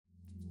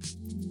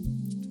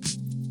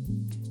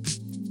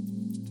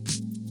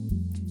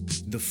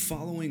The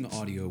following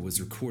audio was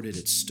recorded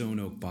at Stone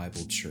Oak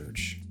Bible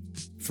Church.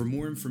 For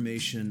more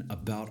information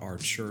about our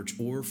church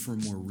or for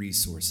more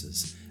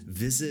resources,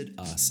 visit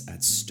us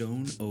at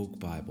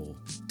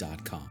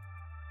stoneoakbible.com.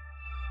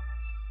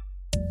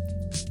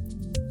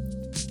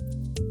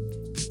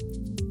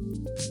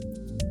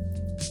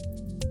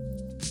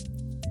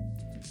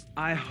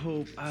 I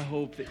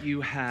hope that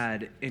you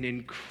had an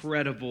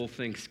incredible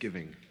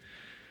Thanksgiving.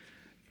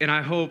 And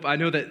I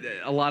know that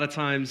a lot of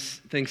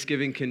times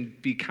Thanksgiving can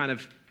be kind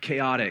of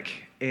chaotic.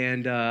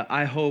 And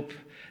I hope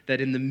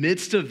that in the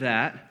midst of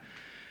that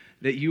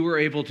you were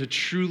able to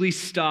truly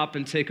stop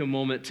and take a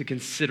moment to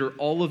consider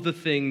all of the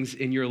things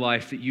in your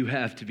life that you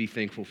have to be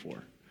thankful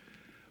for.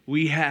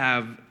 We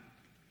have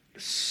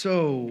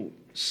so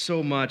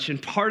much.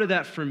 And part of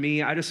that for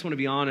me, I just want to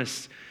be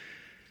honest,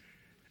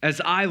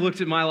 as I looked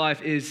at my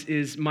life,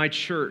 is my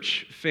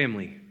church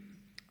family.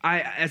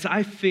 As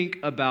I think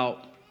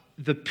about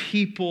the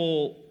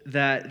people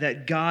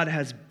that God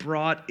has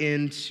brought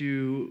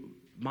into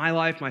my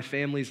life, my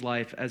family's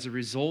life, as a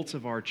result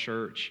of our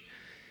church,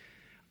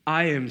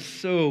 I am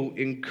so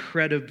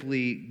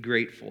incredibly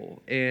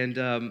grateful. And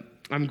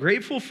I'm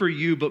grateful for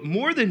you, but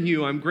more than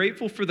you, I'm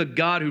grateful for the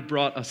God who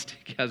brought us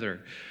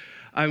together.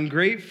 I'm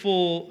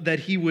grateful that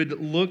he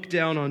would look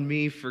down on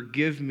me,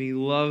 forgive me,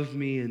 love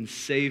me, and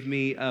save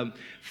me.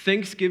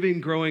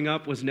 Thanksgiving growing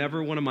up was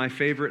never one of my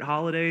favorite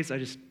holidays. I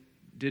just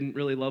didn't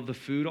really love the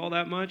food all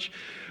that much.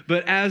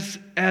 But as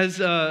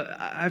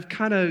I've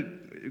kind of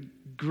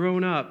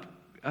grown up,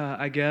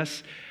 I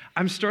guess,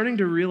 I'm starting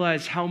to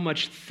realize how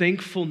much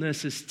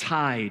thankfulness is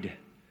tied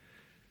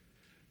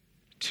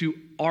to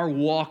our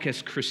walk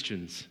as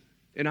Christians.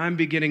 And I'm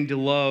beginning to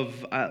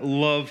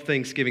love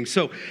Thanksgiving.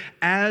 So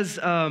as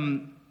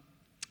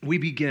we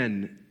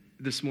begin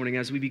this morning,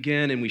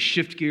 and we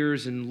shift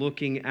gears and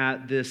looking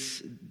at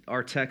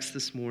our text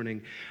this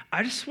morning,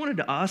 I just wanted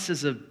us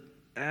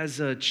as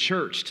a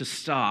church to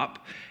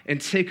stop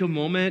and take a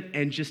moment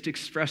and just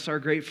express our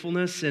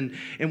gratefulness. And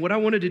what I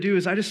wanted to do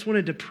is I just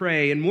wanted to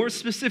pray. And more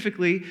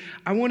specifically,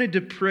 I wanted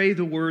to pray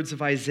the words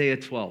of Isaiah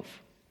 12.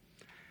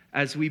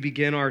 As we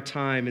begin our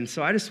time. And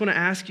so I just want to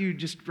ask you,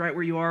 just right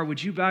where you are,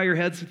 would you bow your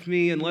heads with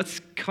me and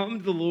let's come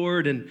to the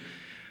Lord and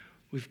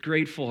with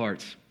grateful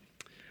hearts.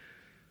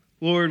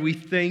 Lord, we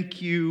thank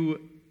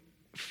you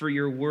for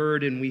your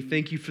word, and we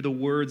thank you for the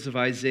words of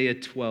Isaiah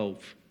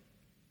 12.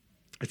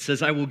 It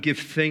says, I will give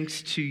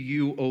thanks to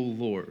you, O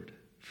Lord,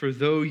 for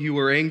though you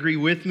were angry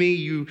with me,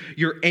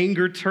 your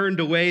anger turned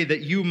away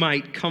that you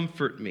might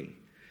comfort me.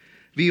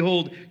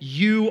 Behold,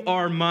 you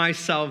are my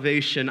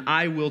salvation.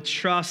 I will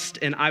trust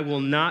and I will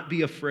not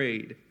be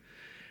afraid.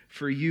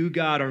 For you,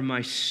 God, are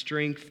my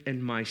strength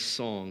and my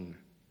song.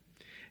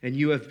 And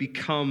you have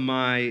become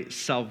my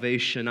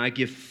salvation. I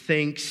give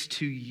thanks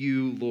to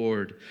you,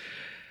 Lord.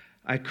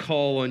 I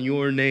call on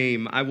your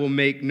name. I will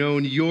make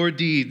known your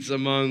deeds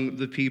among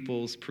the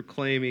peoples,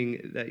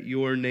 proclaiming that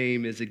your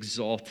name is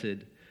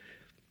exalted.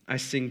 I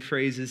sing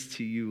praises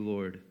to you,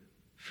 Lord,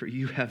 for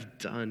you have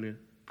done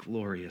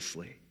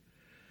gloriously.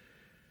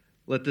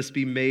 Let this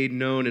be made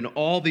known in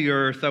all the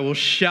earth. I will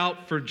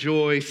shout for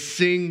joy,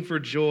 sing for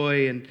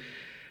joy, and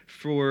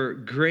for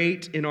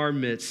great in our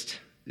midst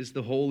is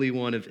the Holy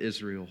One of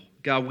Israel.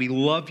 God, we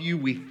love you,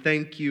 we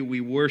thank you,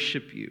 we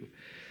worship you.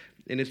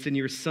 And it's in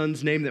your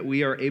Son's name that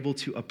we are able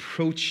to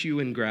approach you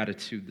in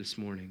gratitude this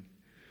morning.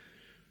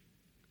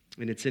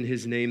 And it's in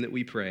his name that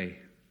we pray.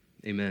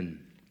 Amen.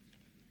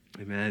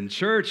 Amen.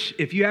 Church,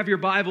 if you have your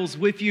Bibles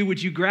with you,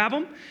 would you grab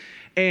them?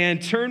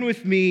 And turn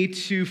with me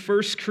to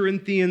 1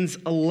 Corinthians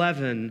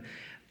 11.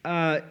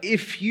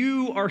 If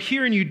you are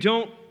here and you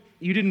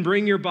didn't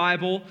bring your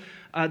Bible,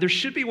 there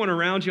should be one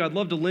around you. I'd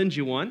love to lend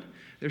you one.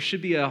 There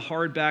should be a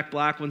hardback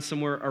black one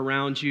somewhere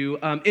around you.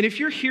 And if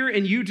you're here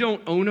and you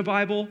don't own a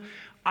Bible,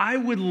 I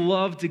would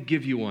love to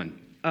give you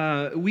one.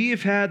 We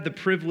have had the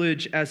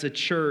privilege as a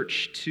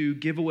church to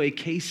give away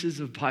cases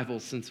of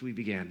Bibles since we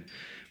began.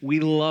 We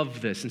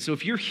love this. And so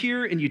if you're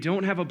here and you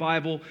don't have a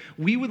Bible,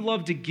 we would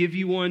love to give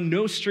you one.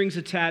 No strings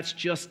attached.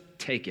 Just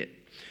take it.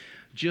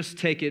 Just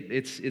take it.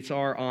 It's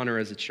our honor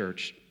as a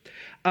church.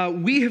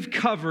 We have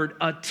covered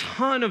a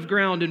ton of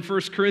ground in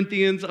 1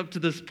 Corinthians up to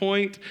this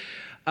point.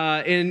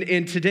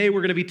 And today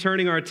we're going to be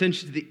turning our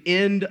attention to the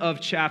end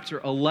of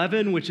chapter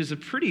 11, which is a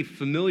pretty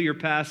familiar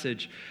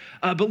passage.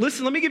 But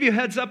listen, let me give you a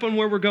heads up on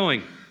where we're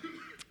going.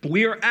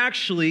 We are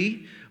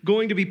actually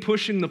going to be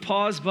pushing the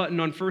pause button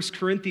on 1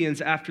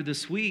 Corinthians after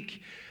this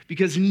week,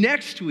 because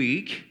next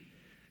week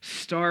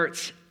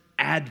starts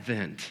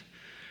Advent.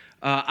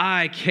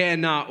 I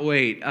cannot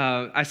wait.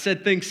 I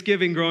said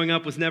Thanksgiving growing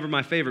up was never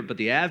my favorite, but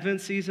the Advent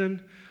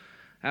season,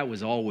 that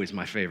was always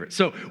my favorite.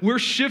 So we're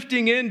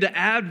shifting into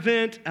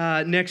Advent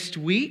next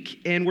week,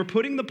 and we're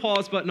putting the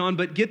pause button on,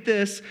 but get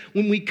this,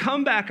 when we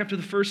come back after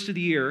the first of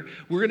the year,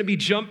 we're going to be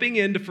jumping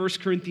into 1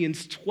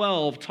 Corinthians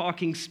 12,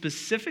 talking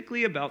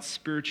specifically about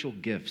spiritual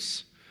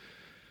gifts.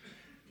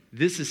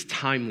 This is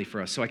timely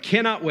for us, so I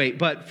cannot wait.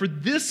 But for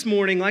this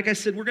morning, like I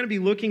said, we're going to be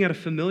looking at a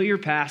familiar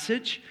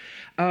passage.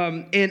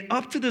 And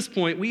up to this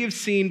point, we have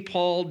seen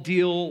Paul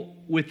deal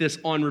with this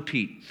on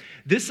repeat.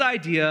 This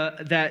idea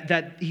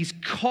that he's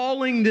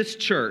calling this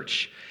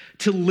church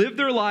to live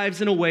their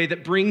lives in a way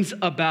that brings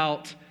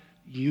about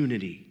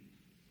unity.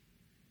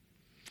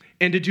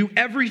 And to do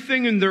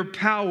everything in their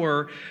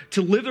power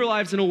to live their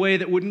lives in a way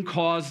that wouldn't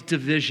cause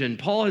division.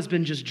 Paul has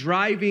been just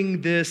driving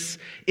this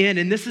in.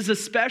 And this is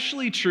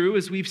especially true,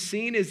 as we've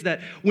seen, is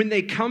that when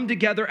they come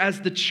together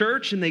as the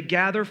church and they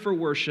gather for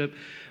worship,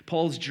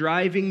 Paul's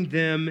driving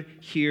them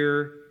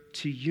here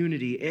to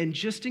unity. And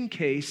just in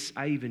case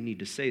I even need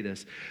to say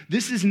this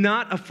is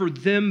not a for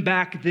them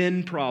back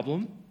then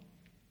problem,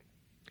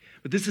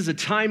 but this is a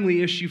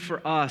timely issue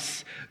for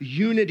us,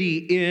 unity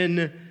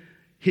in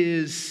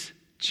his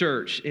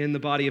church, in the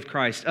body of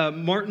Christ.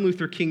 Martin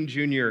Luther King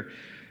Jr.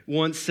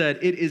 once said,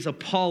 "It is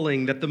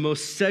appalling that the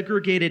most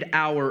segregated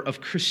hour of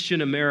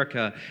Christian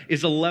America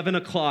is 11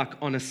 o'clock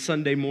on a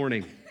Sunday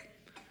morning."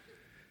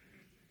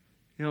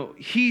 Now,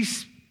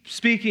 he's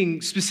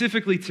speaking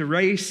specifically to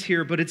race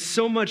here, but it's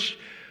so much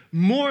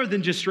more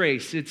than just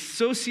race. It's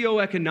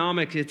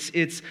socioeconomic,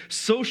 it's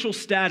social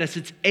status,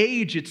 it's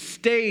age, it's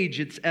stage,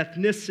 it's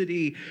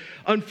ethnicity.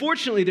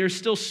 Unfortunately, there's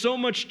still so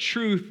much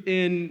truth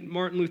in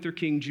Martin Luther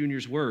King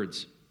Jr.'s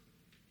words.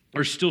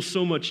 There's still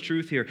so much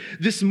truth here.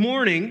 This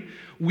morning,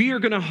 we are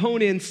going to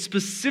hone in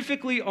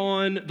specifically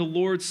on the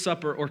Lord's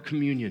Supper or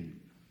communion.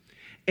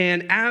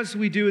 And as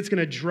we do, it's going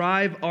to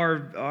drive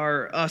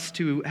us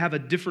to have a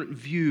different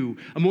view,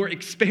 a more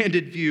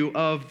expanded view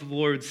of the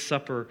Lord's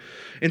Supper.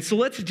 And so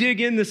let's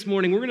dig in this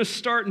morning. We're going to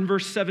start in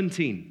verse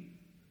 17.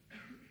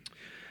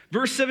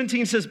 Verse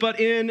 17 says, "But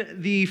in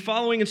the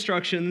following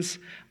instructions,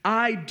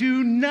 I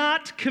do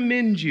not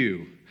commend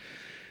you,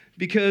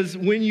 because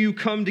when you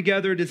come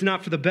together, it is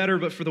not for the better,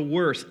 but for the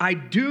worse. I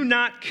do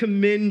not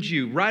commend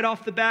you." Right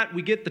off the bat,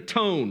 we get the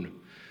tone.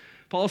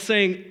 Paul's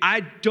saying,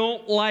 I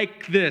don't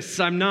like this.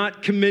 I'm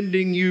not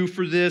commending you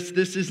for this.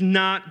 This is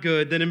not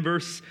good. Then in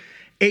verse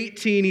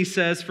 18, he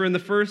says, "For in the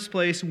first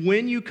place,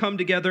 when you come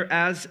together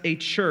as a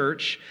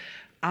church,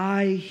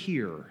 I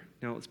hear."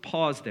 Now let's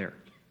pause there.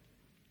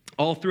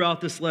 All throughout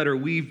this letter,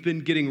 we've been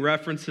getting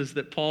references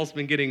that Paul's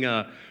been getting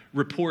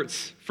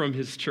reports from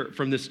his church,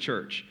 from this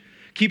church.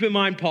 Keep in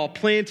mind, Paul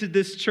planted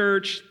this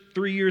church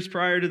 3 years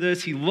prior to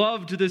this. He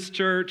loved this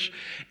church,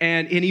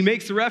 and he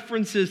makes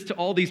references to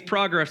all these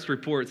progress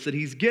reports that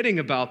he's getting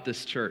about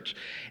this church.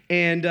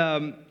 And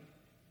the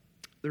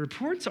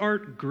reports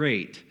aren't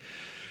great.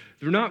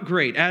 They're not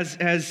great.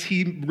 As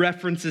he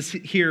references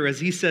here,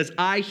 as he says,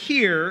 "I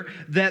hear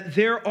that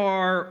there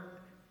are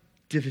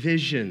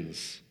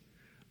divisions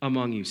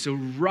among you." So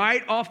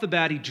right off the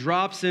bat, he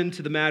drops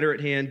into the matter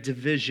at hand,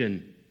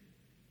 division.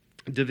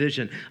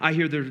 I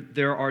hear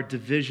there are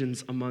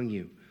divisions among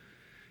you.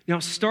 Now,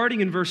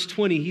 starting in verse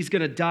 20, he's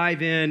going to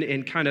dive in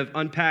and kind of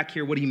unpack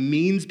here what he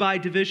means by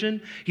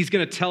division. He's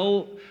going to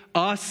tell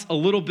us a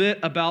little bit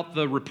about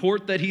the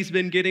report that he's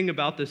been getting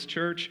about this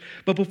church.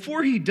 But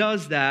before he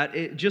does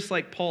that, just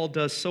like Paul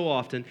does so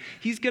often,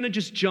 he's going to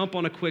just jump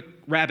on a quick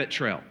rabbit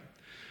trail.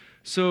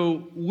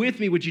 So with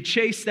me, would you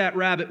chase that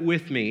rabbit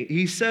with me?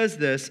 He says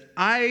this,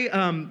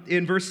 in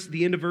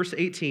the end of verse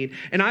 18,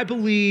 "And I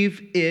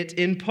believe it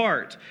in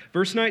part."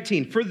 Verse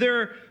 19, "For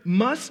there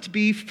must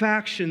be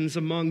factions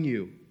among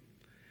you,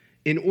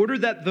 in order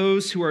that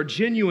those who are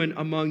genuine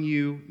among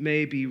you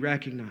may be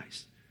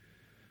recognized."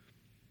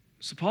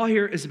 So Paul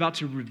here is about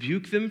to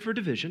rebuke them for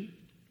division.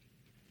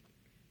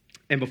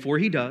 And before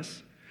he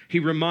does, he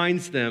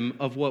reminds them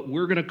of what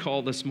we're going to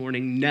call this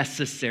morning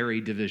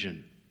necessary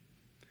division.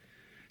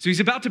 So he's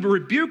about to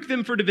rebuke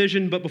them for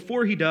division, but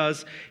before he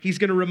does, he's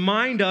going to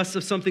remind us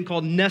of something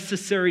called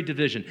necessary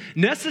division.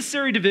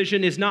 Necessary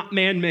division is not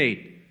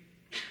man-made.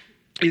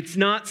 It's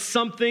not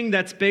something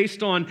that's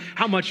based on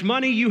how much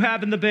money you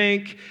have in the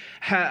bank,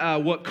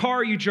 what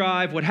car you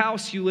drive, what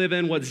house you live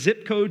in, what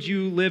zip code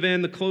you live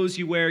in, the clothes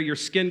you wear, your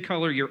skin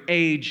color, your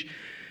age,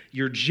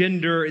 your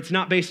gender. It's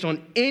not based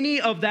on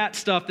any of that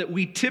stuff that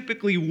we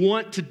typically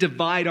want to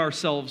divide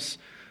ourselves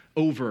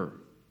over.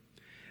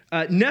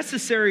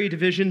 Necessary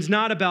division's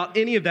not about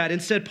any of that.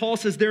 Instead, Paul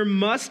says there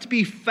must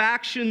be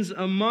factions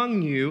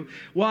among you.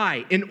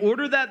 Why? In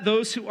order that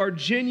those who are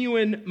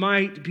genuine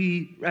might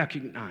be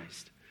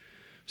recognized.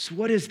 So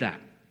what is that?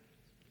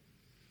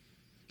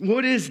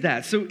 What is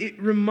that? So it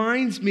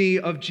reminds me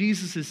of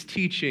Jesus'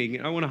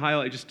 teaching. I want to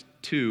highlight just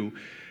two.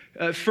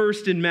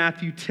 First, in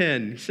Matthew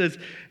 10, he says,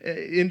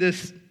 in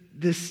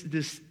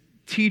this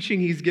teaching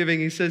he's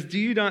giving, he says, "Do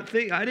you not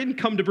think I didn't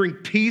come to bring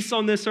peace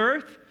on this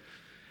earth?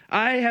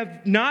 I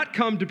have not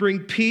come to bring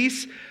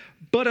peace,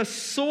 but a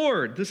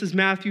sword." This is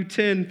Matthew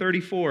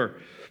 10:34.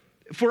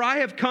 "For I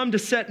have come to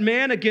set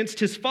man against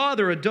his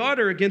father, a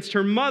daughter against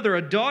her mother,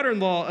 a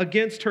daughter-in-law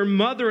against her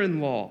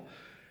mother-in-law."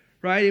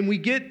 Right? And we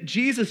get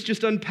Jesus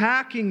just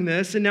unpacking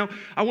this. And now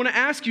I want to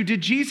ask you,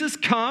 did Jesus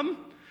come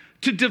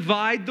to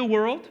divide the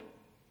world?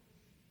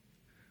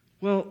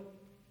 Well,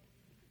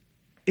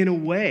 in a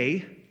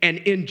way, and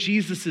in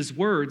Jesus'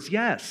 words,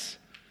 yes.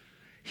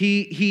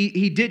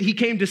 He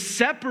came to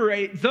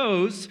separate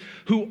those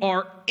who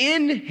are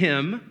in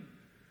him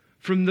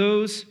from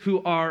those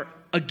who are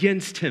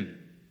against him.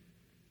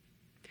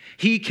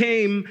 He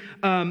came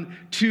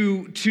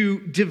to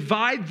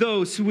divide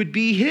those who would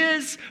be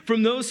his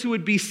from those who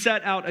would be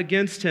set out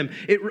against him.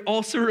 It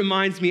also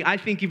reminds me, I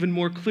think, even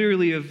more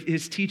clearly of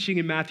his teaching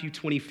in Matthew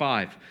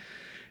 25.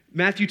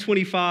 Matthew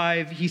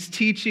 25,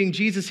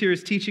 Jesus here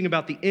is teaching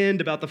about the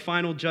end, about the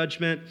final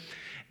judgment.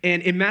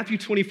 And in Matthew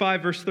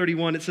 25, verse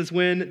 31, it says,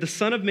 when the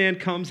Son of Man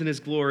comes in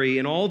his glory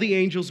and all the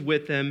angels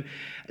with him,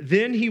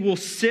 then he will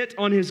sit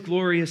on his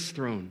glorious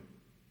throne.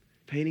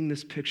 Painting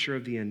this picture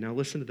of the end. Now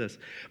listen to this.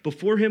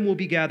 Before him will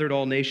be gathered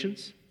all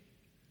nations.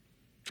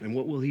 And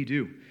what will he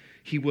do?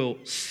 He will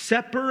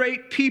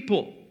separate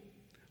people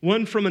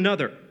one from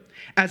another,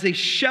 as a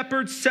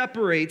shepherd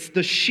separates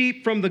the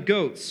sheep from the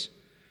goats.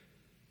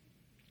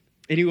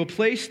 And he will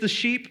place the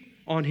sheep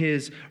on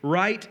his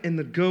right and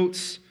the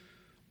goats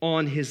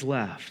on his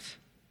left.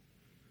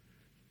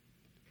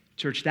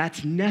 Church,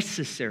 that's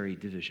necessary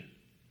division.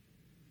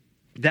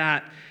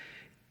 That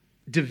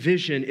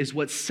division is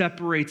what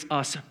separates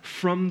us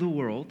from the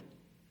world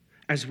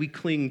as we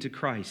cling to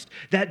Christ.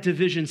 That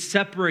division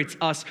separates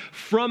us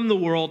from the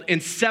world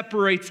and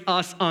separates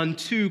us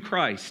unto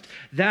Christ.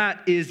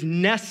 That is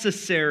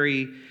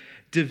necessary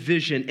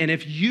division. And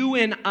if you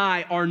and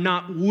I are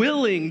not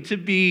willing to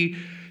be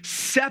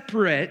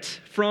separate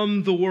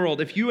from the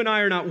world, if you and I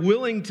are not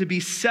willing to be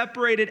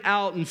separated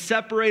out and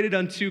separated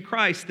unto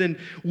Christ, then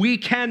we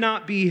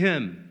cannot be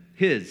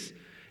his.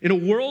 In a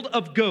world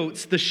of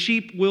goats, the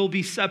sheep will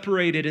be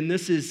separated, and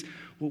this is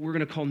what we're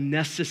going to call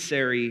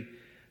necessary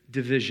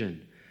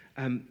division.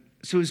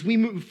 So as we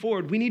move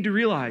forward, we need to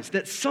realize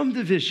that some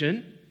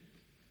division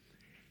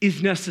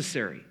is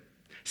necessary.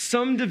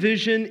 Some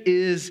division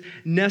is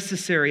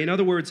necessary. In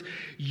other words,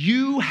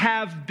 you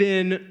have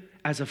been,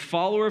 as a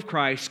follower of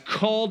Christ,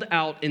 called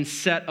out and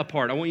set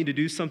apart. I want you to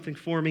do something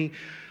for me.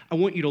 I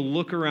want you to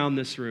look around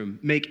this room.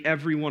 Make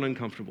everyone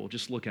uncomfortable.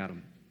 Just look at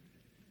them.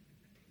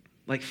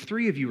 Like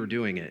 3 of you are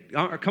doing it.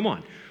 Come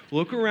on,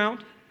 look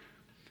around.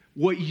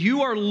 What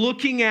you are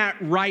looking at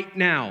right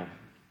now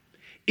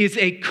is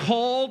a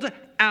called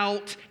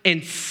out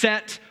and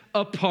set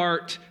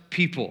apart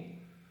people.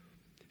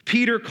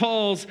 Peter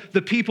calls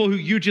the people who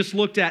you just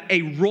looked at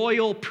a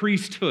royal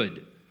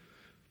priesthood.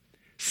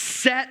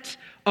 Set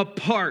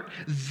apart.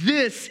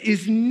 This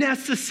is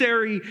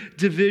necessary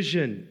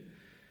division.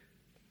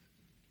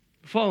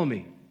 Follow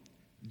me.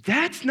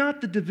 That's not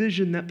the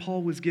division that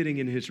Paul was getting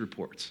in his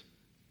reports.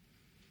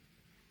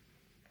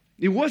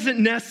 It wasn't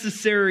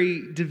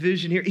necessary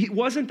division here. It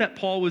wasn't that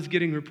Paul was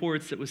getting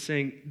reports that was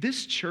saying,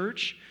 this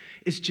church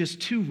is just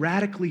too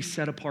radically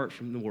set apart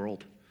from the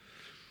world.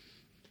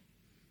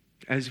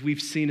 As we've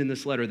seen in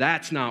this letter,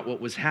 that's not what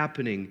was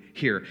happening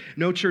here.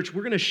 No, church,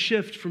 we're going to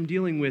shift from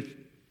dealing with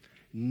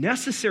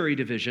necessary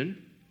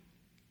division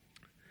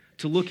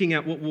to looking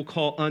at what we'll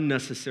call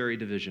unnecessary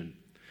division.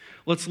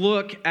 Let's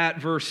look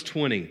at verse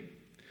 20.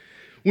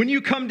 When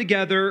you come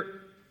together,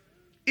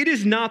 it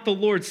is not the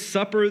Lord's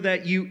Supper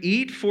that you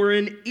eat, for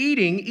in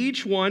eating,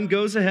 each one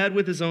goes ahead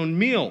with his own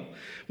meal.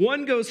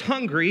 One goes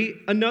hungry,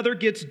 another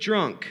gets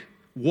drunk.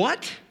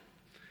 What?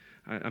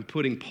 I'm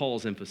putting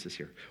Paul's emphasis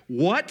here.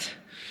 What?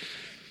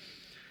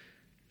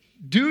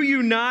 Do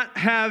you not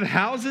have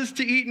houses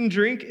to eat and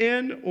drink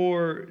in,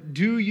 or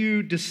do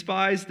you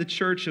despise the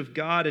church of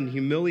God and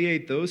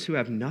humiliate those who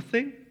have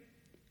nothing?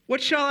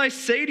 What shall I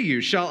say to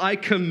you? Shall I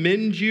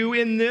commend you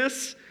in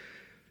this?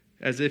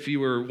 As if you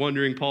were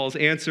wondering Paul's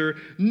answer,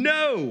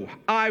 no,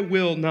 I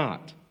will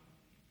not.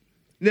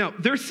 Now,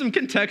 there's some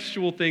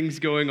contextual things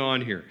going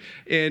on here.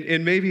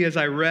 And maybe as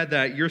I read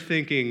that,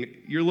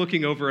 you're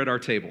looking over at our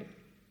table.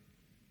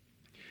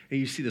 And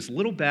you see this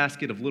little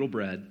basket of little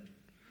bread.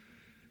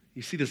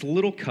 You see this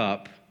little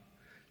cup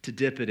to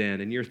dip it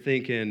in. And you're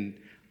thinking,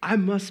 I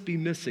must be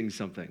missing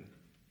something.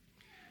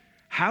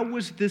 How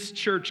was this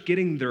church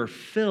getting their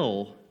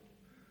fill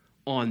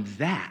on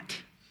that?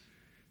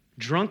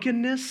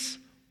 Drunkenness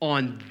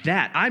on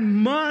that. I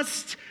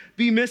must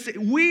be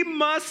missing. We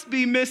must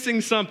be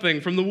missing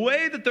something from the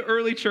way that the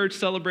early church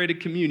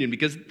celebrated communion,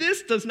 because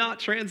this does not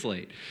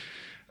translate.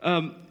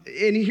 And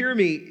hear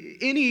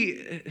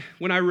me,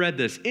 when I read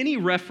this, any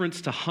reference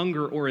to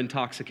hunger or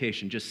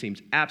intoxication just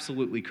seems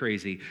absolutely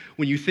crazy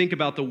when you think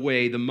about the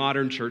way the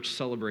modern church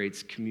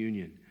celebrates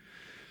communion.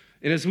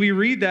 And as we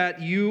read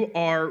that, you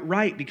are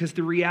right, because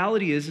the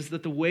reality is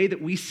that the way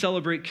that we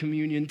celebrate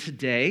communion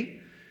today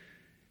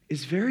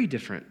is very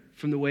different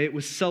from the way it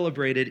was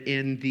celebrated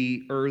in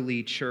the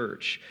early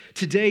church.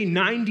 Today,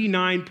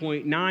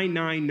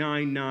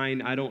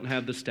 99.9999, I don't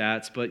have the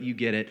stats, but you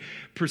get it,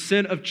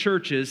 % of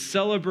churches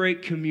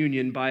celebrate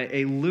communion by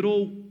a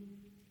little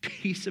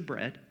piece of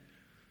bread,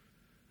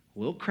 a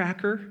little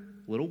cracker,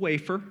 a little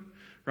wafer,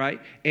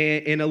 right?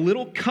 And a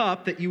little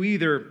cup that you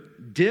either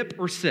dip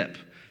or sip.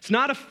 It's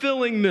not a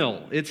filling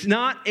meal. It's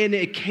not an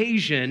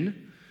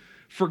occasion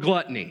for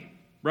gluttony,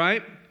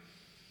 right?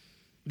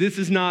 This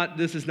is not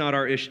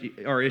our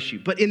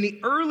issue. But in the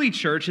early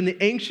church, in the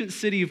ancient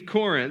city of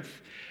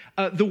Corinth,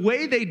 the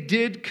way they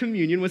did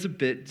communion was a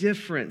bit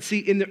different. See,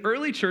 in the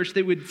early church,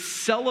 they would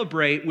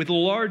celebrate with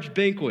large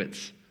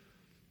banquets.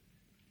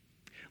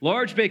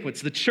 Large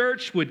banquets. The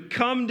church would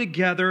come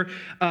together.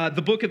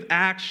 The book of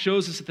Acts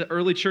shows us that the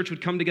early church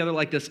would come together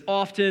like this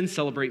often,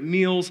 celebrate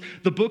meals.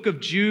 The book of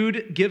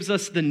Jude gives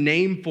us the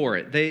name for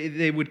it.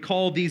 They would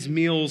call these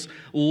meals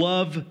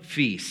love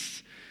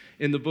feasts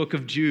in the book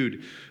of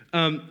Jude.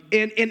 And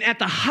at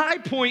the high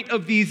point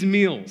of these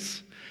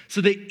meals, so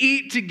they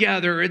eat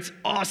together. It's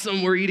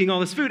awesome. We're eating all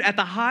this food. At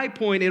the high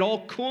point, it all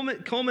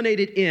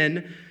culminated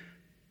in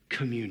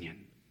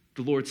communion,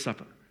 the Lord's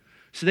Supper.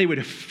 So they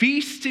would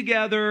feast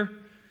together,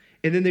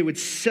 and then they would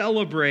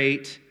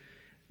celebrate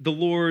the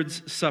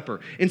Lord's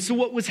Supper. And so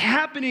what was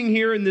happening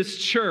here in this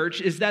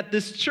church is that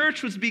this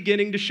church was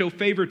beginning to show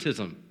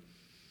favoritism.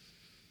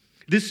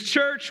 This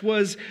church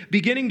was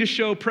beginning to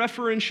show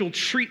preferential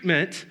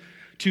treatment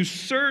to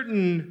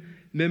certain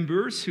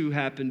members who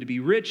happened to be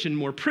rich and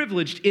more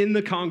privileged in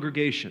the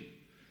congregation.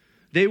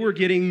 They were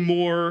getting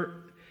more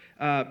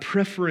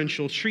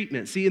preferential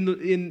treatment. See, in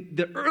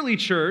the early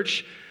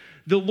church,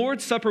 the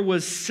Lord's Supper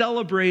was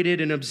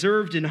celebrated and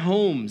observed in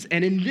homes.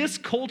 And in this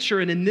culture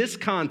and in this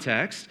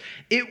context,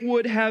 it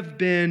would have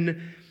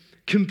been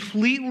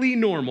completely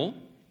normal,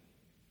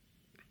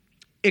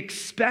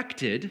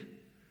 expected,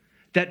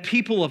 that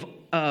people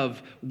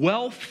of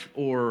wealth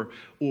or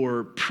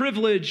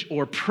privilege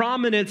or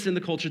prominence in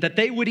the culture, that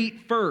they would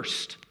eat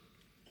first,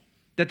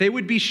 that they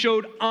would be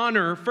showed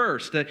honor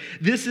first, that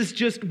this is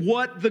just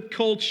what the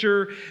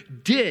culture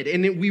did.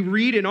 And we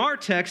read in our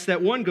text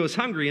that one goes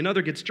hungry,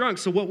 another gets drunk.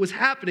 So what was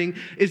happening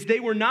is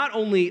they were not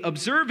only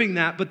observing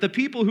that, but the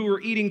people who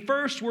were eating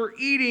first were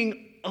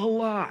eating a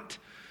lot.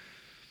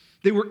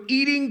 They were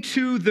eating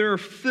to their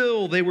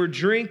fill. They were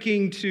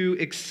drinking to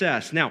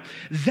excess. Now,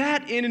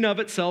 that in and of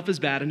itself is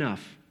bad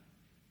enough.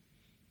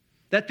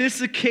 That this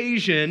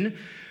occasion,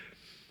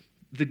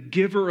 the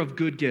giver of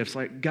good gifts,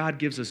 like God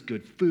gives us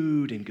good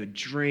food and good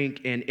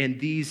drink, and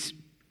these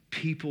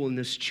people in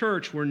this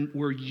church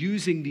were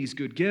using these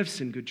good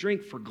gifts and good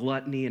drink for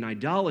gluttony and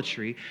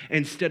idolatry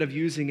instead of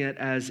using it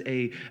as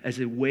a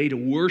way to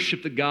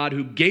worship the God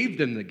who gave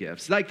them the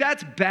gifts. Like,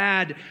 that's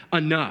bad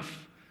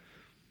enough.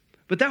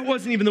 But that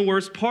wasn't even the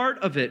worst part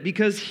of it,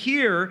 because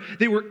here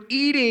they were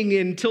eating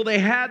until they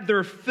had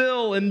their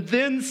fill and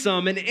then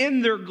some, and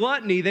in their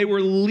gluttony they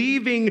were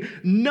leaving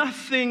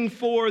nothing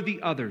for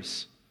the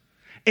others.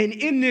 And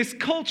in this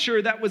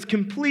culture, that was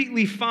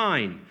completely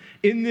fine.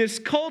 In this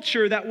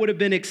culture, that would have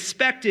been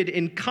expected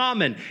and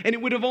common, and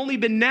it would have only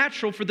been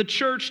natural for the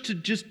church to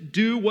just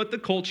do what the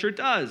culture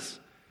does.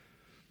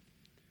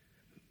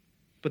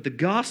 But the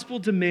gospel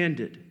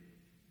demanded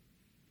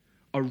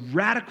a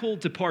radical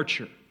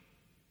departure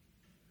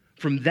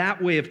from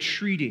that way of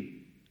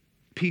treating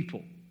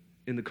people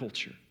in the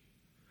culture.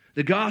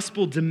 The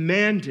gospel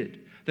demanded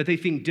that they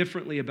think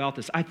differently about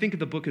this. I think of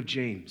the book of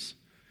James.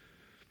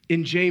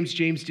 In James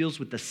deals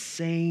with the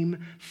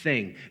same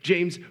thing.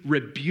 James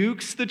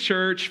rebukes the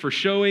church for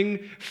showing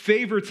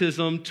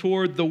favoritism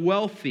toward the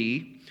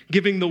wealthy,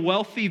 giving the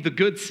wealthy the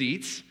good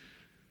seats,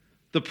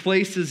 the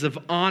places of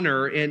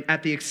honor, and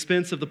at the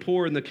expense of the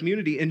poor in the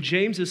community. And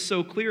James is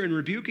so clear in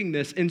rebuking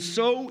this, and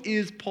so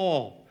is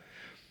Paul.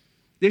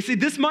 They say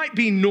this might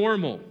be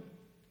normal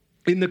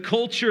in the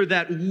culture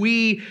that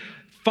we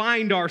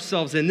find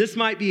ourselves in. This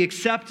might be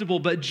acceptable,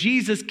 but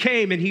Jesus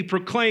came and he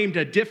proclaimed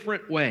a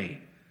different way.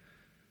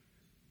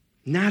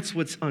 And that's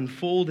what's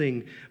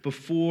unfolding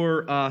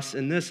before us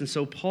in this. And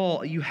so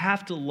Paul, you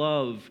have to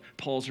love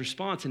Paul's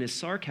response and his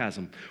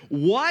sarcasm.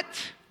 What?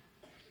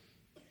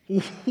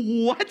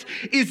 What?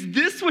 Is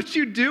this what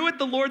you do at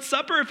the Lord's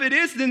Supper? If it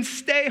is, then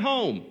stay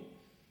home.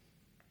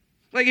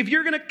 Like, if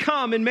you're going to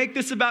come and make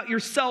this about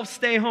yourself,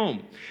 stay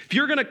home. If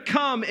you're going to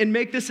come and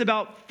make this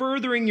about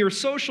furthering your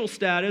social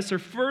status or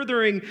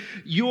furthering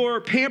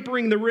your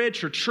pampering the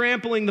rich or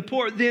trampling the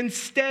poor, then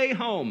stay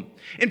home.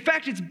 In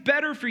fact, it's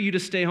better for you to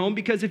stay home,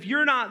 because if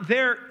you're not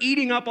there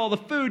eating up all the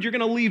food, you're going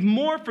to leave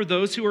more for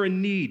those who are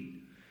in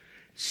need.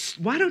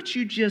 Why don't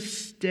you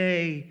just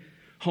stay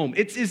home?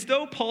 It's as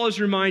though Paul is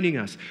reminding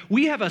us,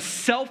 we have a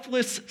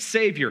selfless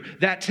Savior.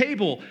 That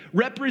table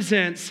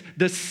represents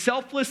the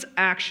selfless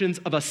actions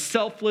of a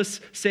selfless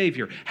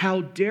Savior.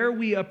 How dare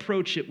we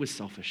approach it with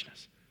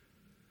selfishness?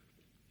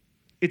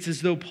 It's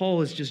as though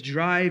Paul is just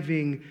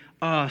driving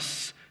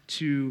us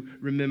to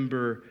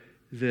remember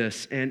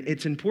this. And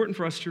it's important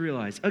for us to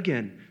realize,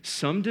 again,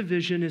 some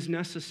division is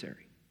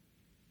necessary.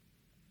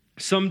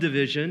 Some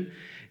division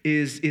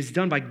is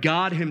done by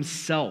God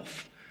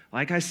himself.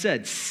 Like I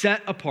said,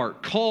 set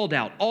apart, called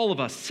out, all of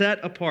us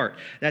set apart.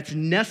 That's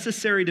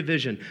necessary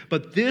division.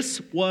 But this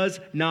was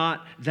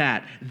not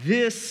that.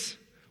 This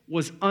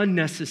was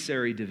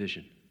unnecessary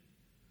division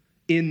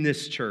in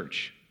this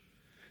church.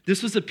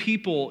 This was a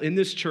people in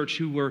this church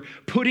who were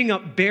putting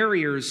up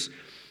barriers,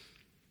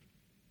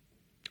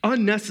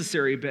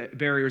 unnecessary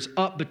barriers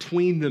up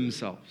between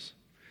themselves.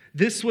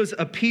 This was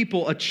a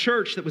people, a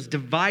church that was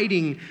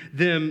dividing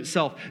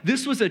themselves.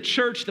 This was a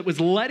church that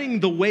was letting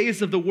the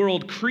ways of the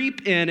world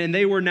creep in, and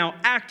they were now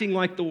acting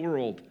like the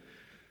world.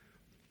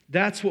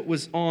 That's what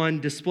was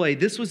on display.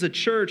 This was a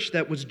church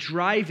that was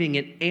driving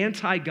an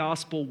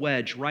anti-gospel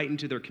wedge right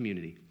into their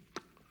community.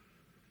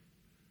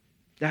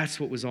 That's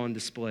what was on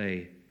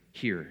display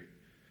here.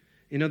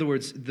 In other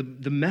words,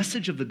 the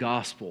message of the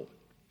gospel,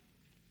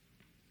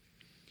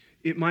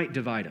 it might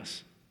divide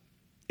us.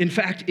 In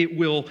fact, it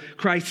will.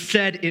 Christ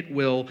said it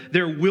will.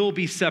 There will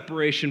be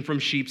separation from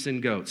sheep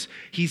and goats.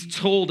 He's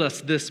told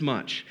us this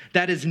much.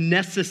 That is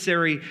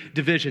necessary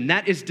division.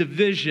 That is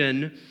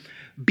division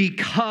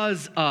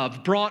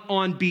brought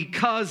on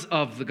because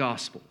of the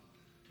gospel.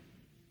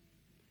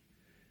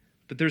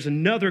 But there's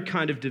another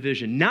kind of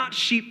division, not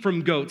sheep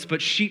from goats,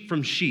 but sheep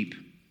from sheep.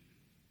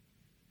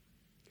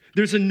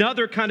 There's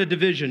another kind of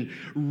division,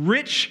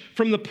 rich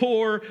from the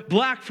poor,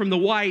 black from the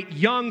white,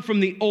 young from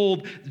the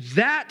old.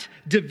 That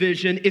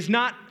division is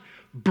not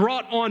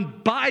brought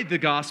on by the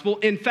gospel.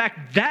 In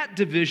fact, that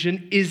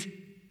division is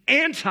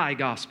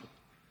anti-gospel.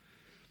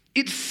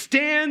 It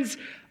stands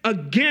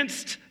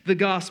against the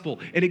gospel.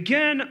 And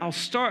again,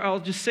 I'll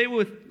just say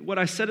with what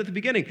I said at the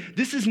beginning.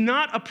 This is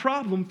not a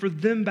problem for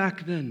them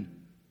back then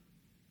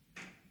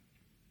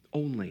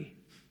only.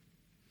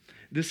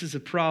 This is a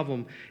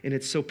problem, and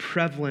it's so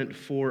prevalent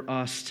for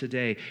us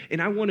today.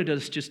 And I wanted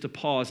us just to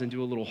pause and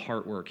do a little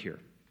heart work here.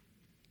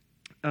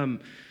 I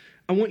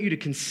want you to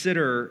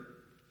consider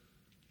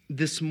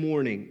this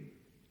morning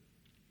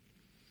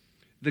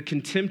the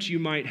contempt you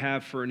might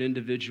have for an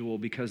individual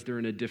because they're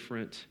in a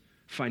different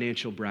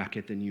financial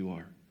bracket than you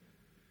are.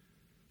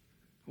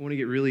 I want to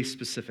get really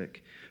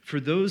specific. For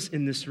those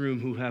in this room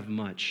who have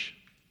much,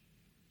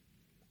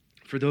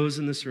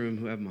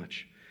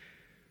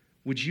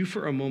 would you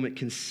for a moment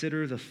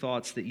consider the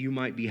thoughts that you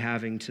might be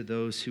having to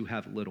those who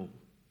have little?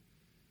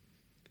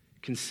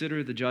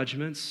 Consider the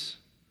judgments.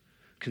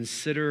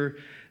 Consider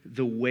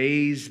the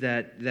ways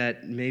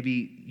that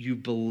maybe you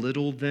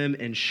belittle them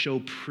and show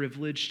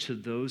privilege to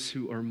those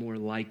who are more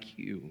like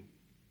you.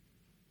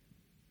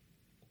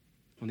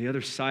 On the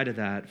other side of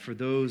that, for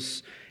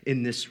those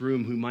in this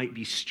room who might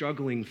be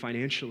struggling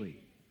financially,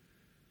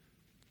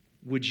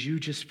 would you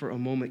just for a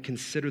moment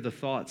consider the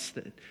thoughts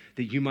that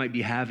you might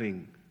be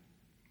having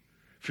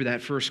for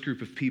that first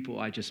group of people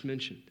I just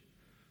mentioned?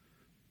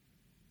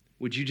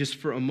 Would you just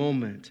for a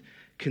moment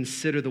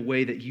consider the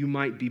way that you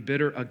might be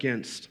bitter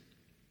against,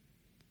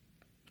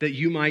 that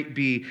you might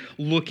be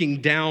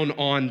looking down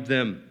on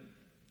them?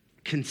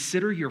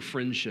 Consider your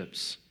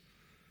friendships.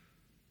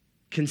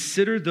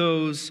 Consider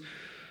those.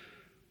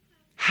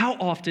 How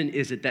often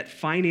is it that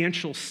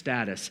financial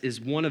status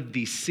is one of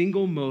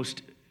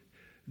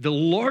the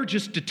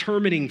largest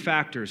determining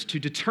factors to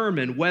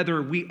determine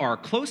whether we are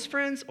close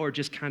friends or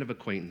just kind of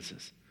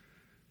acquaintances?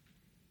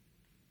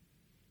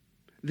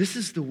 This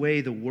is the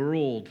way the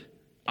world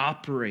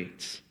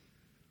operates.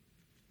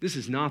 This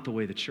is not the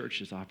way the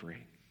church is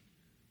operating.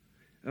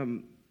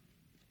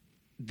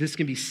 This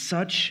can be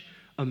such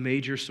a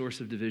major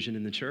source of division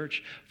in the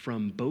church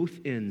from both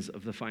ends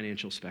of the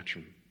financial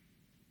spectrum.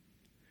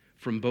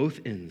 From both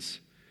ends.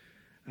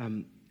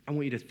 I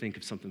want you to think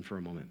of something for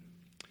a moment.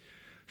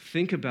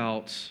 Think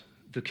about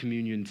the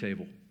communion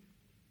table.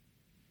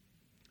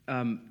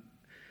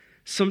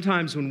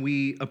 Sometimes when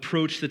we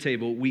approach the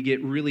table, we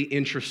get really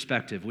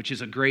introspective, which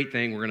is a great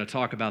thing. We're going to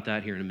talk about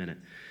that here in a minute.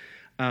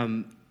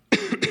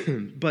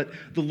 But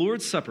the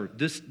Lord's Supper,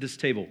 this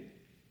table,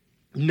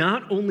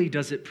 not only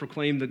does it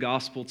proclaim the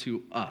gospel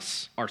to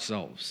us,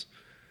 ourselves,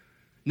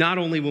 not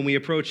only when we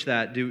approach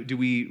that do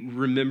we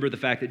remember the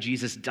fact that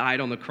Jesus died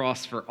on the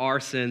cross for our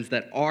sins,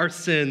 that our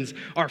sins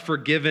are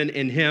forgiven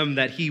in him,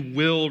 that he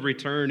will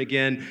return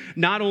again.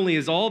 Not only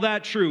is all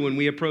that true when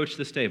we approach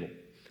this table,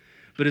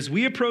 but as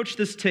we approach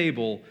this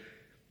table,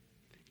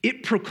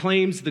 it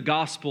proclaims the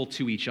gospel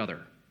to each other.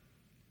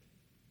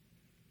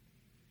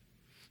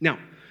 Now,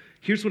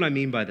 here's what I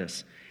mean by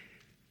this.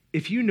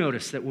 If you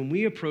notice that when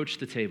we approach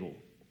the table,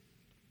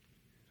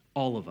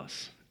 all of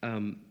us,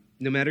 no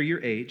matter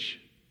your age,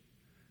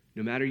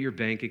 no matter your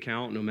bank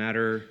account, no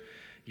matter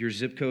your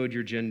zip code,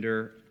 your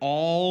gender,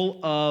 all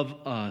of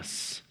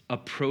us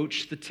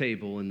approach the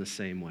table in the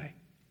same way.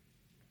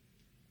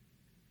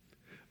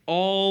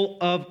 All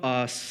of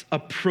us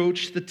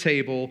approach the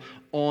table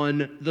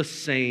on the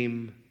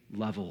same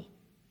level.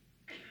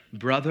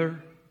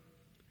 Brother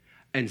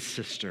and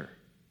sister.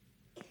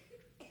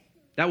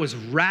 That was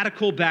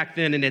radical back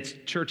then in its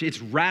church.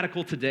 It's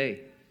radical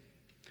today.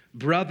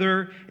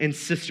 Brother and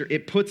sister.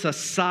 It puts us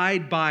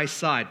side by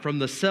side, from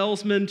the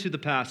salesman to the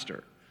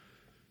pastor,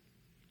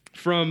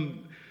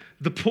 from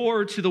the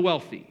poor to the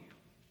wealthy,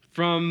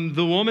 from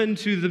the woman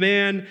to the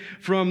man,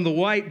 from the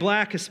white,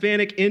 black,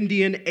 Hispanic,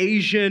 Indian,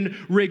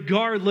 Asian,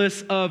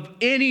 regardless of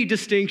any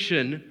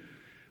distinction,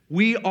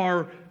 we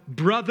are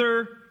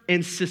brother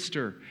and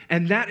sister.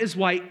 And that is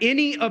why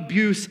any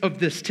abuse of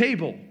this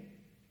table,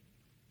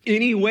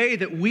 any way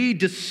that we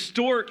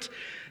distort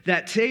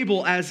that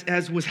table,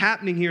 as was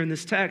happening here in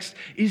this text,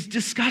 is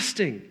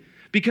disgusting,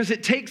 because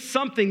it takes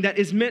something that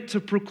is meant to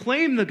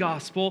proclaim the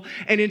gospel,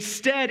 and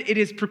instead it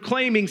is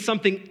proclaiming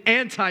something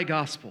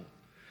anti-gospel.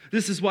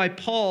 This is why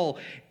Paul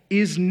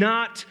is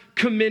not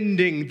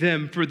commending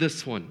them for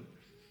this one.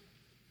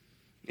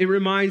 It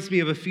reminds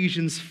me of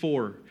Ephesians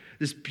 4,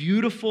 this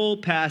beautiful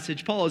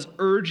passage. Paul is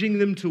urging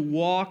them to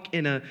walk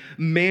in a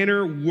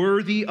manner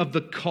worthy of the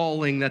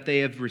calling that they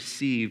have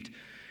received.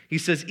 He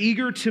says,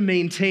 eager to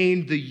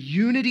maintain the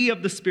unity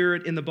of the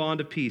Spirit in the bond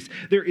of peace.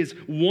 There is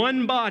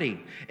one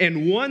body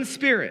and one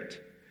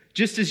Spirit,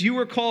 just as you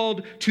were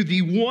called to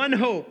the one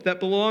hope that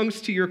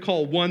belongs to your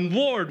call, one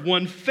Lord,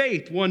 one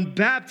faith, one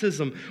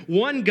baptism,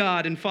 one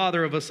God and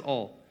Father of us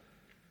all,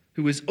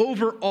 who is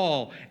over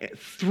all,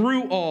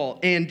 through all,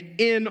 and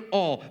in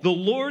all. The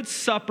Lord's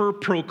Supper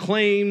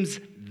proclaims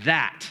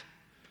that.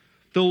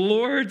 The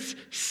Lord's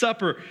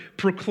Supper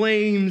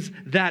proclaims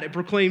that. It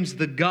proclaims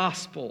the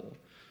gospel.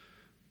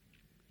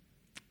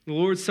 The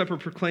Lord's Supper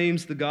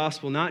proclaims the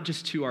gospel not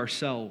just to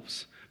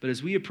ourselves, but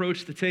as we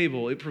approach the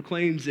table, it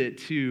proclaims it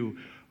to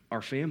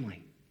our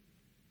family.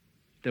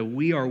 That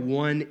we are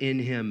one in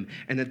him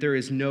and that there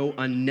is no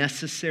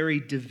unnecessary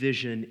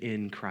division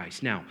in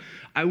Christ. Now,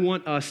 I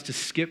want us to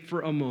skip for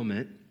a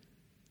moment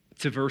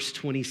to verse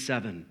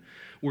 27.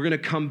 We're going to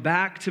come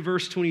back to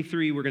verse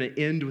 23. We're going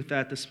to end with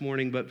that this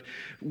morning, but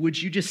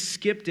would you just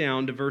skip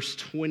down to verse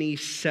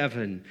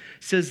 27?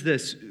 It says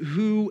this,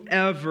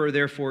 whoever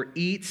therefore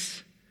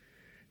eats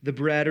the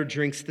bread or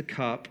drinks the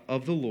cup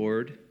of the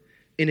Lord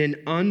in an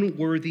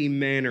unworthy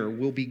manner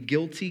will be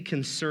guilty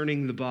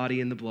concerning the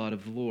body and the blood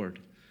of the Lord.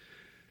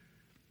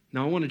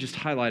 Now, I want to just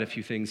highlight a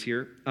few things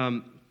here.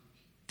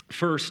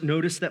 First,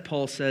 notice that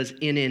Paul says,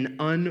 in an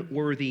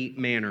unworthy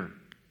manner.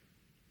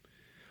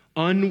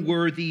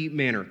 Unworthy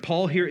manner.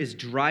 Paul here is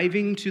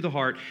driving to the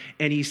heart,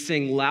 and he's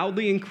saying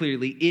loudly and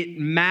clearly, it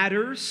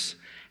matters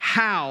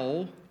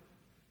how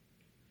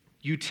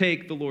you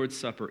take the Lord's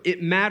Supper.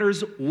 It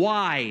matters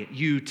why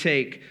you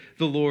take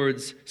the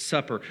Lord's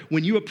Supper.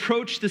 When you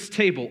approach this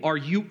table, are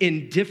you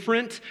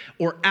indifferent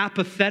or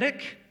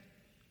apathetic?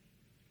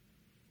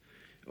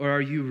 Or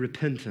are you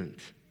repentant?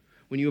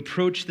 When you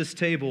approach this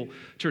table,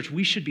 church,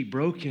 we should be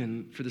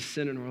broken for the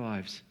sin in our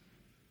lives.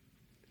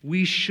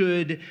 We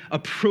should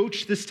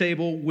approach this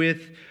table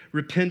with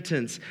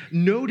repentance.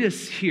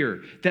 Notice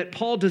here that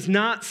Paul does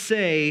not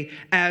say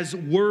as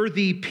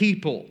worthy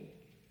people.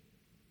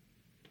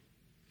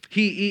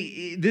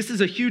 This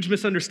is a huge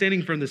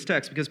misunderstanding from this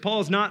text because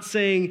Paul is not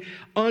saying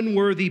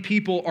unworthy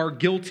people are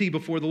guilty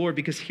before the Lord.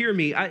 Because hear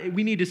me,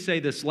 we need to say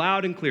this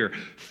loud and clear.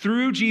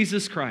 Through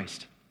Jesus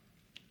Christ,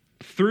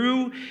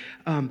 through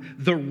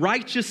the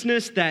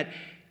righteousness that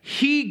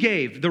he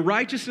gave, the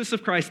righteousness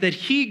of Christ that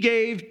he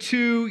gave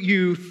to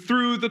you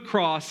through the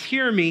cross,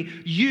 hear me,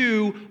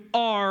 you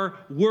are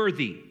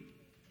worthy.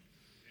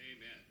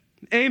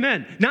 Amen.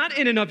 Amen. Not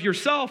in and of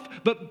yourself,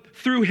 but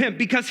through him.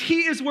 Because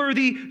he is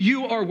worthy,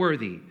 you are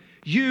worthy.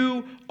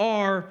 You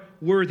are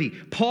worthy.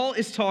 Paul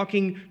is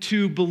talking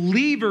to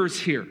believers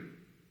here.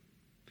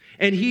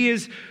 And he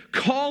is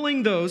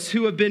calling those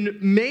who have been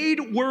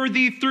made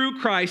worthy through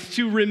Christ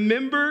to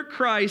remember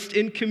Christ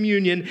in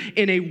communion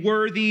in a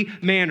worthy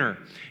manner.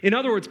 In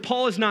other words,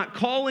 Paul is not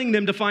calling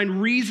them to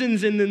find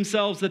reasons in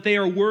themselves that they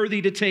are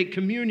worthy to take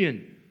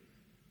communion.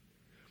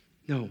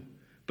 No,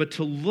 but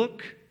to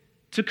look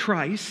to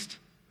Christ,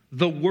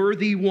 the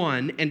worthy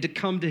one, and to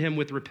come to him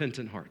with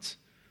repentant hearts.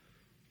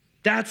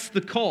 That's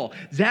the call.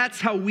 That's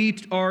how we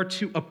are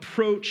to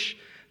approach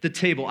the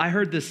table. I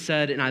heard this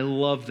said, and I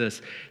love this.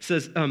 It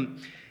says,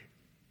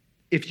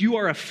 if you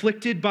are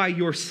afflicted by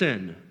your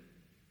sin,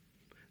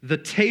 the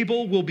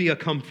table will be a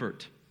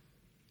comfort.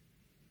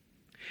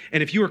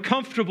 And if you are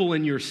comfortable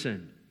in your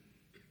sin,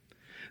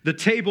 the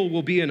table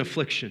will be an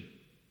affliction.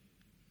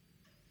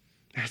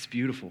 That's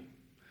beautiful.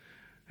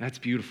 That's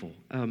beautiful.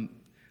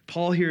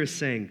 Paul here is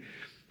saying,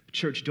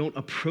 church, don't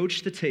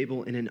approach the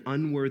table in an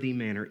unworthy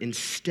manner.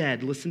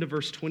 Instead, listen to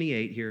verse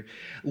 28 here.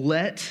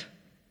 Let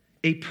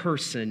a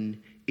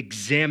person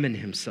examine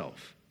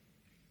himself.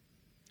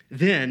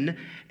 Then,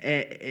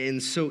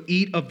 and so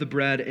eat of the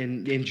bread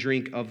and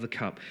drink of the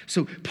cup.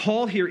 So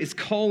Paul here is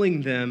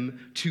calling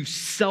them to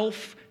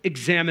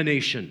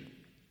self-examination.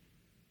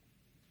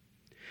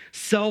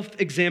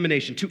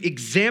 Self-examination, to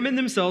examine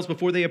themselves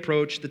before they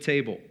approach the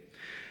table.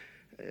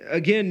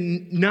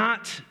 Again,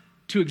 not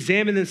to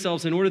examine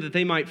themselves in order that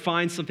they might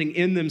find something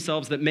in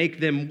themselves that make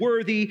them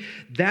worthy.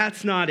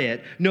 That's not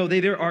it. No,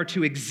 they are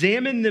to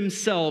examine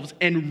themselves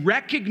and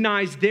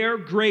recognize their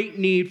great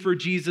need for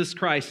Jesus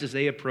Christ as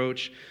they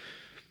approach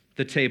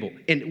the table.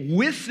 And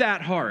with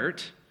that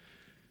heart,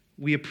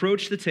 we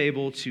approach the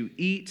table to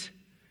eat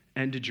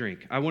and to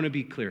drink. I want to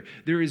be clear.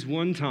 There is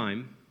one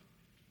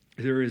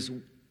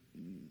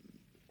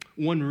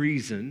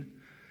reason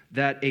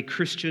that a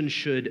Christian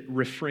should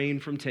refrain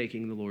from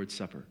taking the Lord's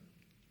Supper.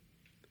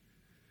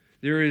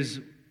 There is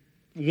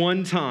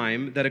one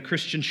time that a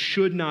Christian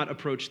should not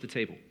approach the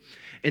table,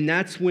 and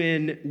that's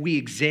when we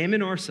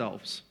examine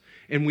ourselves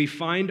and we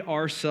find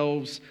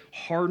ourselves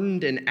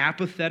hardened and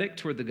apathetic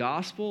toward the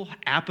gospel,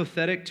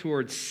 apathetic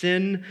toward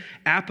sin,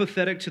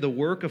 apathetic to the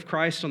work of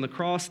Christ on the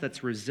cross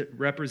that's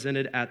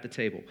represented at the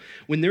table.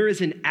 When there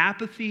is an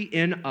apathy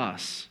in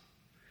us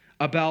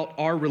about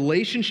our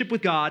relationship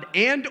with God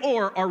and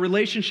or our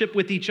relationship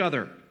with each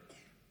other,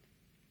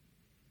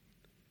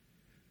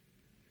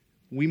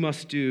 we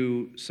must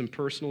do some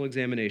personal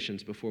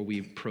examinations before we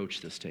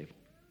approach this table.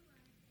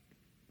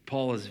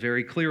 Paul is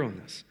very clear on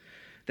this,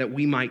 that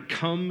we might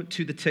come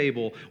to the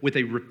table with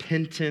a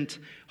repentant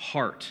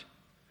heart.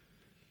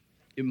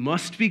 It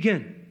must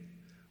begin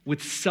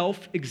with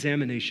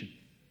self-examination.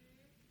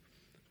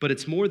 But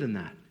it's more than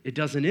that. It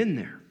doesn't end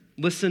there.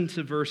 Listen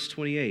to verse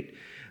 28.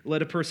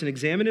 Let a person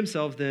examine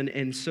himself then,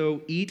 and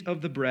so eat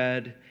of the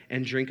bread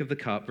and drink of the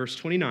cup. Verse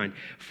 29.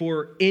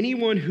 For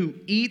anyone who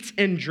eats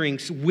and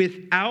drinks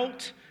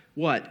without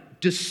what?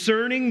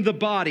 Discerning the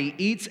body,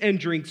 eats and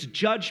drinks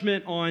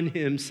judgment on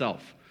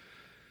himself.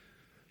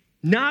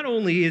 Not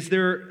only is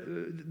there,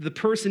 the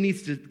person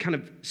needs to kind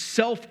of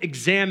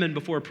self-examine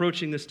before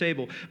approaching this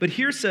table, but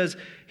here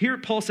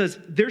Paul says,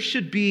 there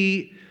should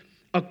be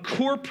a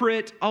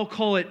corporate, I'll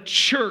call it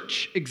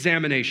church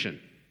examination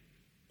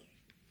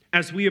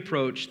as we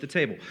approach the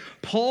table.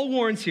 Paul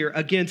warns here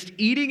against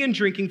eating and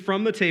drinking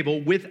from the table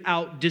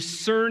without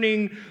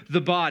discerning the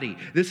body.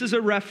 This is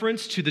a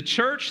reference to the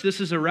church.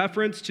 This is a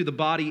reference to the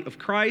body of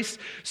Christ.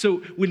 So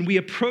when we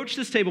approach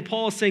this table,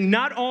 Paul is saying,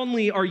 not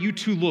only are you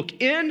to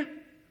look in,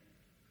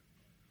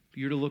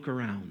 you're to look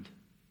around.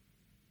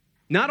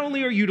 Not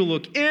only are you to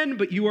look in,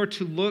 but you are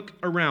to look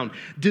around.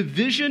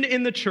 Division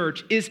in the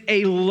church is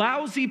a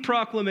lousy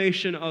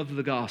proclamation of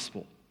the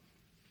gospel.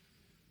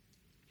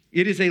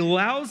 It is a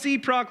lousy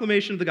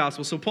proclamation of the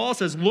gospel. So Paul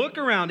says, look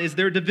around. Is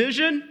there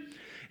division?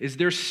 Is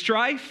there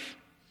strife?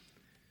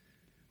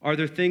 Are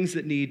there things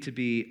that need to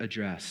be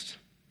addressed?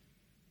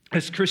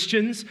 As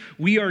Christians,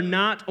 we are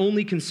not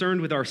only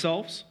concerned with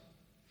ourselves.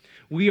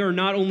 We are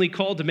not only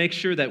called to make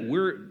sure that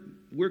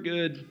we're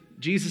good,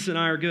 Jesus and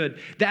I are good.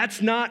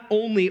 That's not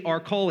only our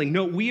calling.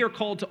 No, we are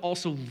called to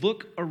also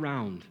look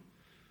around.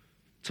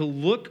 To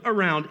look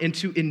around and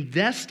to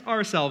invest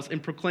ourselves in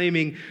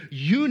proclaiming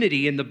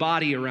unity in the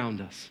body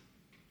around us.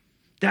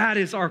 That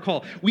is our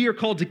call. We are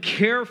called to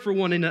care for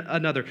one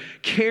another.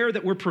 Care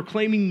that we're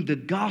proclaiming the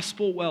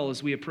gospel well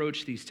as we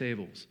approach these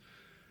tables.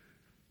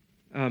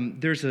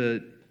 There's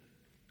a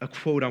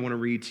quote I want to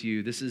read to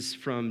you. This is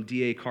from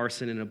D.A.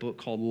 Carson in a book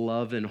called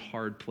Love in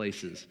Hard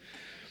Places.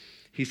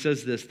 He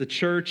says this: the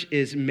church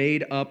is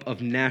made up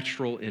of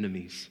natural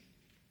enemies.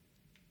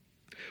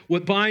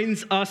 What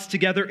binds us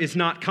together is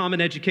not common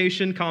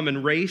education,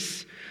 common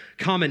race,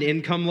 common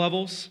income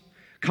levels,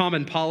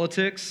 common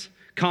politics,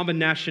 common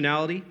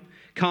nationality,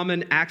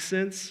 common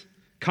accents,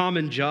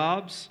 common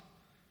jobs,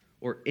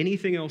 or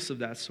anything else of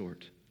that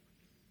sort.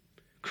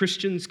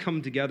 Christians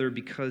come together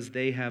because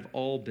they have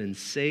all been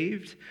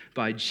saved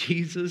by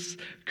Jesus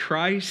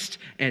Christ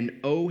and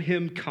owe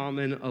him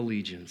common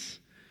allegiance.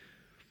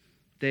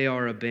 They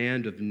are a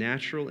band of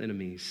natural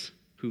enemies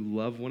who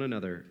love one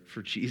another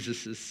for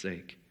Jesus'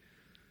 sake.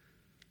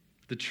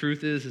 The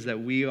truth is that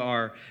we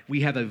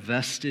have a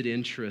vested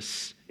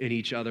interest in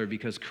each other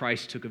because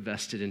Christ took a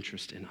vested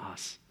interest in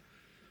us.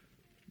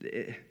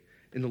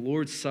 And the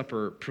Lord's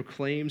Supper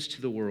proclaims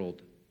to the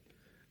world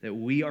that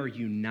we are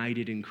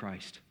united in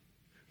Christ.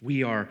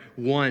 We are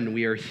one.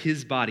 We are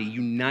his body,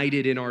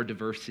 united in our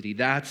diversity.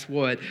 That's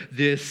what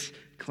this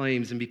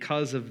claims. And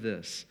because of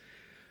this,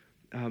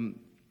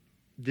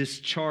 this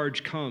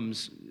charge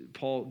comes,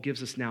 Paul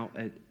gives us now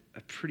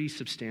a pretty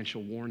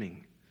substantial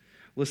warning.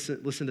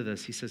 Listen to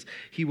this. He says,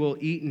 he will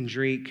eat and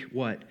drink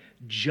what?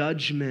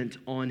 Judgment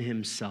on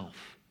himself.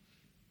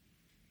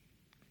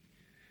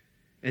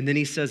 And then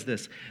he says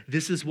this: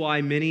 this is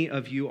why many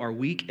of you are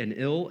weak and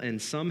ill, and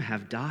some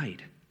have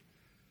died.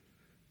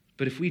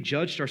 But if we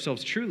judged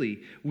ourselves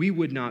truly, we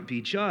would not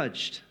be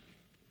judged.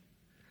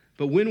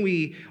 But when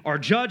we are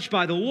judged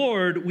by the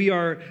Lord, we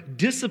are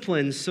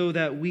disciplined so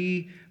that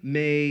we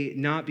may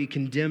not be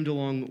condemned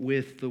along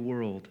with the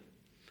world.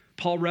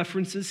 Paul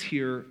references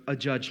here a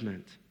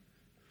judgment.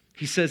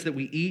 He says that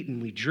we eat and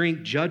we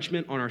drink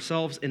judgment on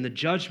ourselves, and the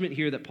judgment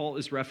here that Paul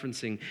is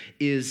referencing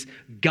is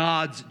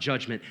God's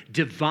judgment,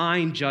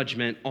 divine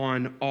judgment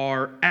on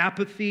our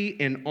apathy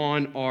and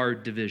on our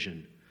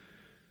division.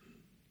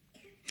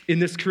 In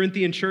this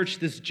Corinthian church,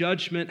 this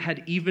judgment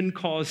had even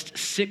caused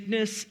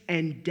sickness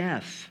and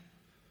death.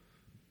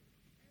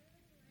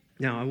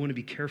 Now, I want to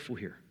be careful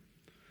here,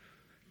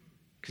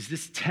 because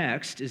this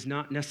text is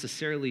not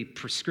necessarily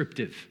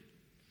prescriptive,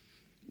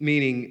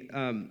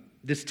 meaning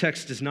this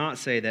text does not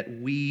say that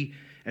we,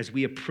 as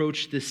we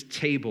approach this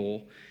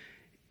table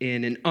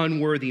in an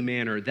unworthy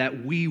manner,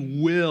 that we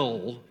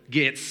will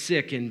get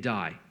sick and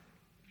die.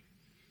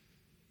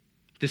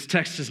 This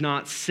text does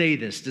not say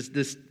this.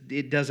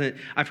 It doesn't.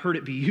 I've heard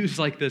it be used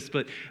like this,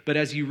 but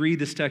as you read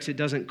this text, it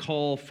doesn't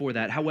call for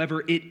that.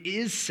 However, it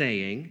is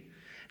saying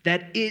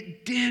that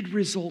it did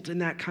result in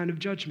that kind of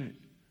judgment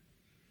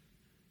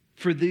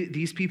for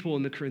these people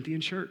in the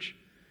Corinthian church.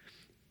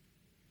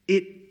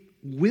 It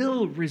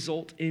will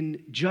result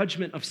in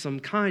judgment of some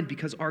kind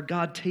because our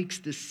God takes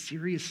this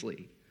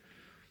seriously.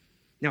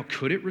 Now,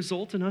 could it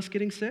result in us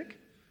getting sick?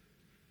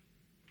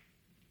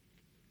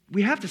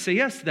 We have to say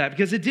yes to that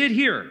because it did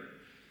here.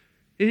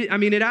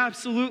 It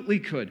absolutely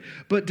could.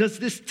 But does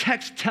this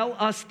text tell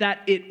us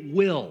that it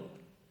will?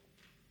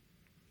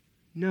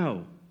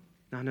 No,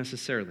 not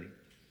necessarily.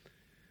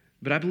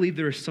 But I believe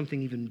there is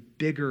something even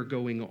bigger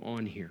going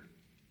on here.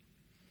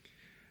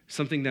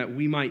 Something that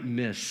we might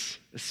miss,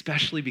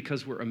 especially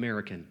because we're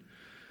American.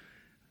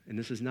 And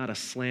this is not a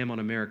slam on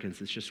Americans.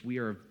 It's just we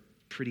are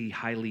pretty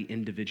highly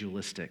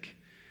individualistic.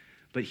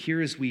 But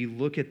here as we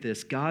look at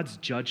this, God's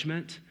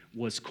judgment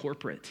was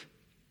corporate.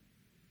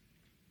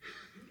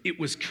 It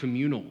was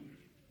communal.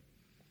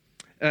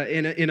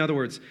 In other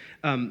words,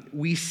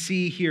 we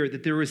see here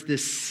that there was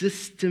this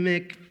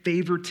systemic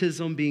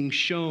favoritism being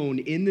shown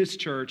in this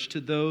church to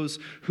those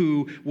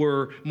who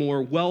were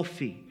more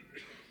wealthy.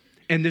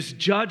 And this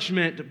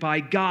judgment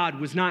by God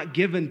was not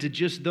given to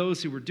just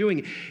those who were doing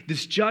it.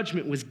 This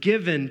judgment was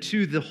given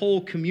to the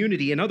whole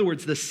community. In other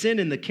words, the sin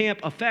in the camp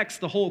affects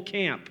the whole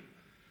camp.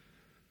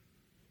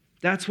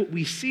 That's what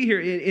we see here.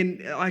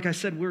 And like I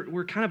said,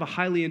 we're kind of a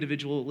highly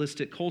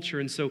individualistic culture,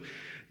 and so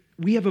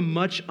we have a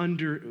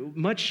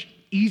much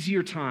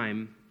easier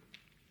time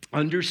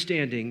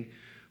understanding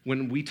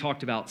when we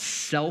talked about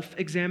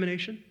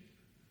self-examination,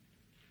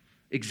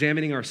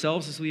 examining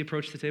ourselves as we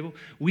approach the table.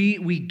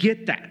 We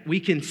get that. We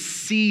can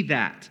see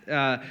that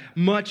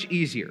much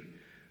easier.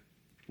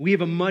 We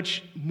have a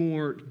much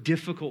more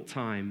difficult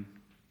time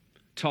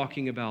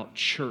talking about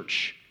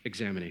church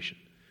examination.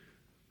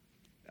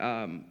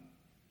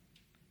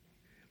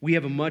 We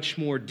have a much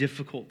more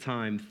difficult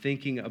time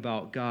thinking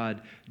about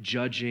God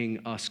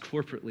judging us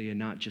corporately and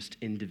not just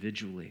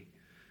individually.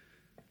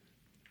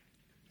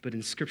 But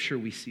in Scripture,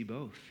 we see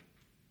both.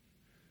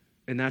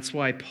 And that's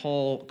why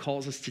Paul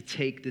calls us to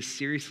take this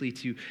seriously,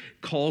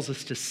 calls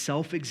us to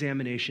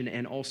self-examination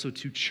and also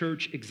to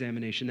church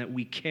examination, that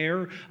we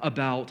care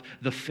about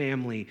the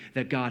family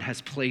that God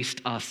has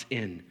placed us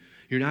in.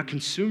 You're not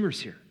consumers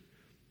here.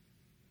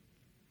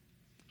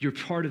 You're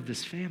part of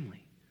this family.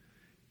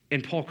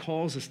 And Paul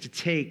calls us to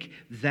take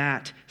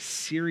that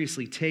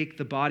seriously, take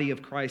the body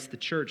of Christ, the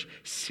church,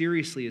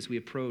 seriously as we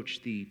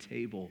approach the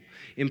table.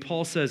 And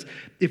Paul says,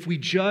 if we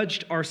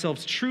judged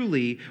ourselves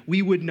truly,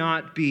 we would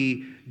not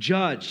be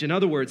judged. In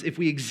other words, if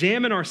we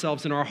examine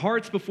ourselves in our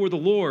hearts before the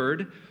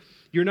Lord,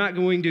 you're not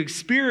going to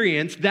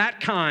experience that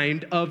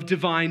kind of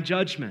divine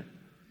judgment.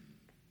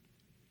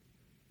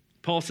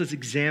 Paul says,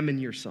 examine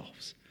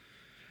yourselves.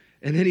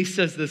 And then he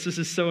says this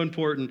is so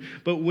important,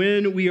 but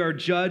when we are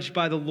judged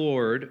by the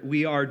Lord,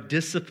 we are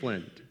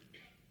disciplined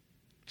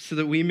so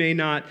that we may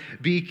not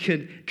be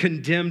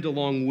condemned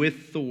along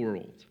with the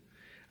world.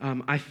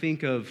 I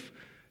think of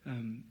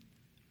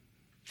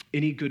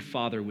any good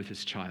father with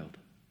his child.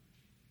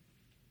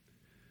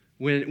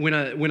 When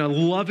a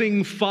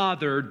loving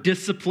father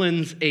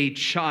disciplines a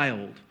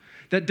child,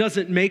 that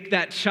doesn't make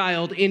that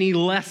child any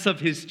less of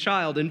his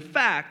child. In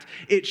fact,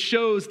 it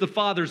shows the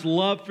father's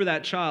love for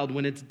that child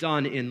when it's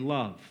done in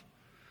love.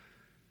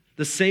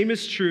 The same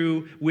is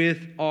true with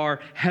our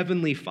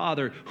Heavenly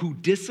Father who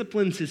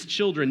disciplines his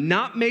children,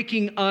 not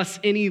making us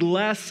any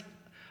less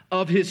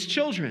of his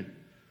children.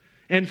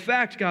 In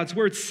fact, God's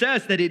word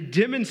says that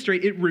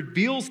it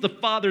reveals the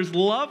Father's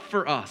love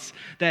for us,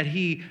 that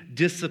he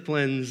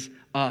disciplines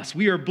us.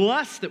 We are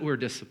blessed that we're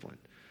disciplined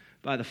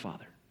by the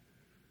Father.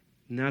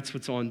 And that's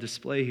what's on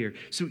display here.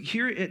 So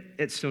here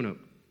at Stone Oak,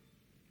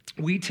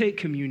 we take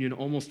communion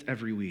almost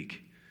every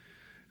week.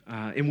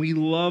 And we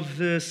love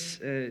this.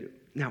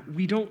 Now,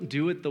 we don't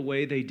do it the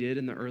way they did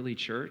in the early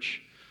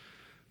church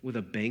with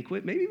a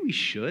banquet. Maybe we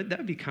should. That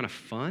would be kind of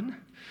fun.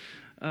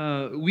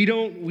 We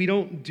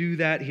don't do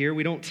that here.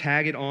 We don't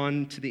tag it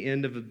on to the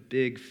end of a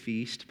big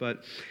feast.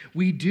 But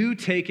we do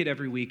take it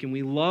every week. And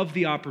we love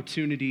the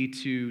opportunity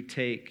to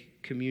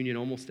take communion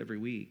almost every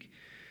week.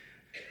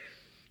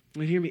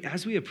 And hear me,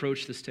 as we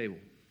approach this table,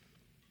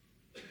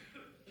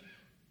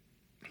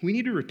 we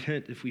need to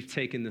repent if we've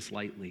taken this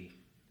lightly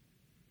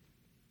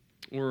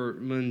or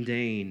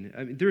mundane.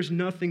 I mean, there's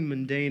nothing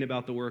mundane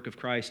about the work of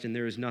Christ, and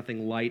there is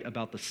nothing light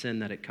about the sin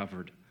that it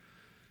covered.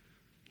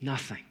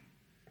 Nothing.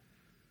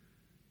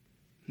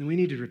 And we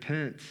need to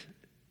repent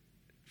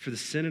for the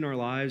sin in our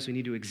lives. We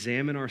need to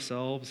examine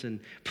ourselves and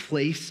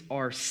place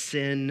our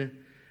sin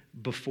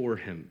before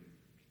him.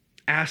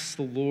 Ask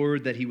the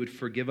Lord that he would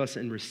forgive us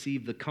and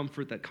receive the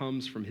comfort that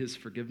comes from his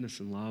forgiveness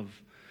and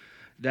love.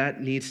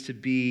 That needs to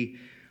be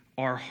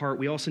our heart.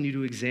 We also need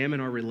to examine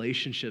our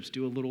relationships,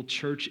 do a little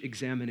church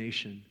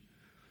examination.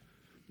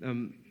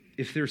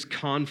 If there's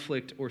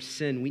conflict or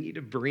sin, we need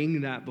to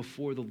bring that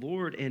before the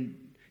Lord. And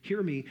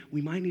hear me,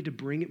 we might need to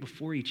bring it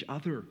before each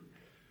other.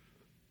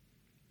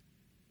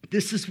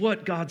 This is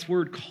what God's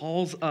word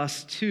calls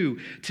us to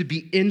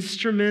be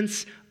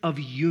instruments of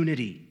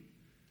unity.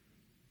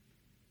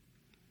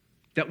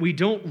 That we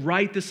don't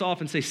write this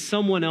off and say,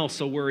 someone else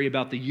will worry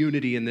about the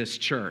unity in this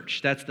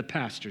church. That's the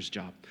pastor's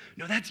job.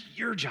 No, that's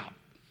your job.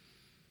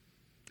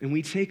 And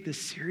we take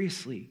this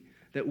seriously,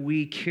 that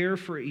we care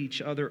for each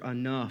other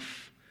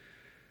enough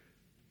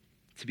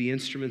to be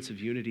instruments of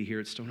unity here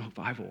at Stone Oak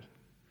Bible.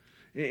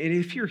 And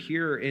if you're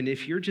here and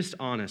if you're just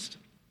honest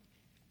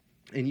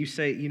and you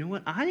say, you know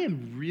what, I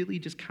am really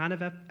just kind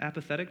of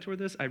apathetic toward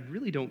this. I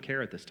really don't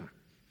care at this time.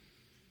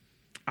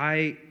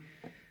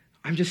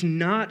 I'm just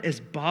not as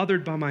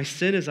bothered by my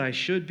sin as I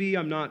should be.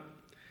 I'm not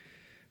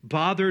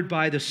bothered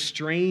by the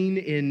strain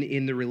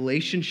in the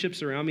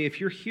relationships around me, if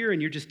you're here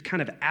and you're just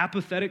kind of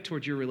apathetic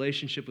towards your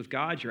relationship with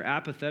God, you're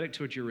apathetic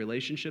towards your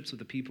relationships with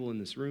the people in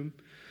this room,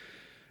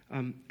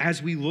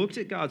 as we looked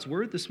at God's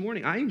word this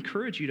morning, I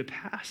encourage you to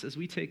pass as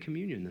we take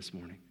communion this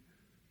morning.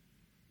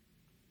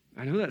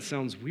 I know that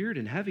sounds weird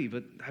and heavy,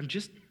 but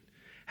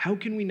how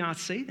can we not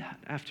say that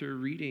after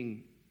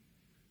reading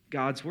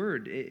God's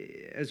word?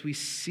 As we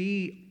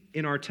see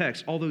in our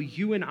text, although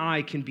you and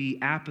I can be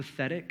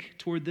apathetic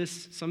toward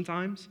this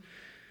sometimes,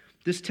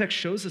 this text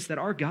shows us that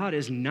our God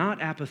is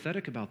not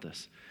apathetic about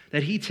this,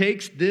 that he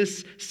takes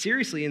this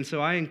seriously. And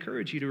so I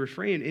encourage you to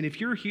refrain. And if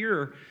you're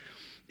here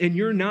and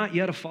you're not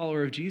yet a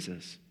follower of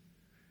Jesus,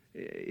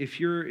 if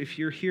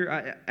you're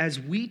here, as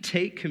we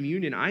take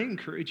communion, I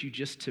encourage you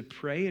just to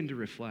pray and to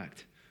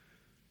reflect,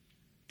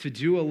 to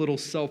do a little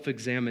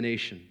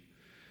self-examination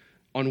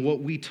on what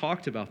we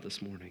talked about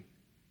this morning.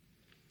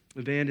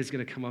 The band is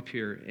going to come up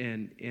here,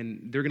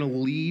 and they're going to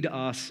lead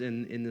us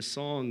in this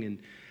song. And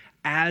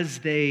as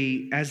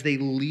they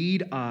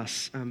lead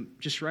us,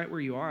 just right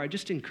where you are, I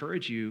just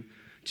encourage you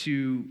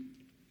to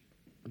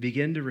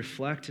begin to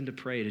reflect and to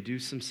pray, to do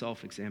some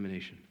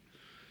self-examination.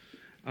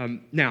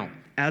 Now,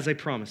 as I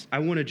promised, I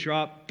want to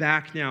drop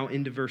back now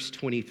into verse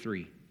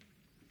 23.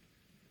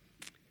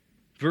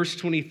 Verse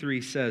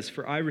 23 says,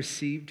 "For I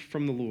received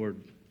from the Lord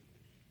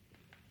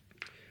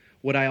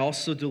what I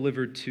also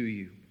delivered to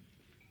you,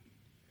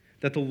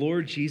 that the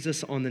Lord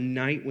Jesus, on the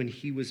night when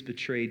he was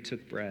betrayed,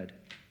 took bread.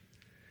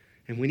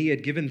 And when he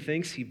had given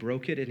thanks, he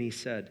broke it, and he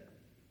said,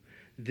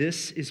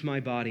 'This is my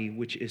body,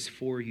 which is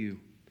for you.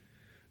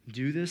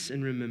 Do this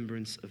in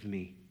remembrance of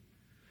me.'"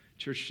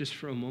 Church, just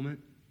for a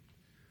moment,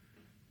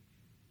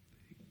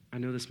 I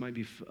know this might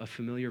be a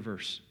familiar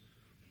verse.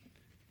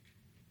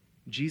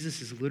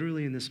 Jesus is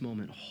literally in this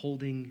moment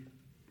holding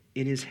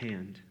in his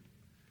hand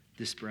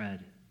this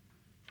bread.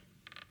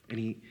 And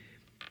he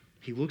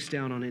looks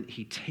down on it,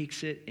 he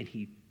takes it, and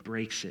he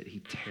breaks it, he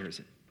tears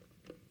it.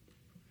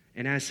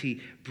 And as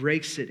he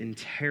breaks it and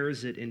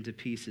tears it into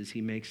pieces,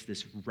 he makes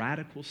this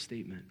radical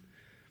statement: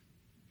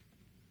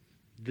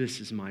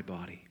 "This is my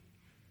body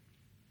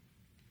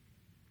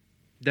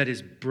that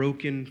is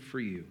broken for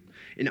you."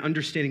 In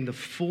understanding the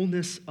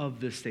fullness of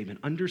this statement,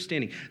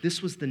 understanding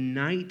this was the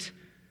night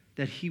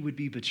that he would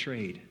be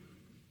betrayed,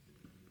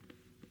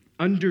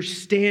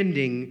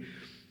 understanding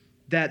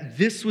that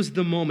this was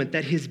the moment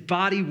that his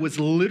body was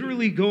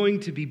literally going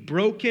to be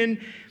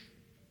broken,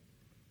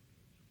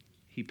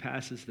 he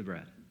passes the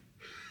bread.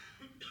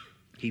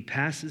 He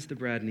passes the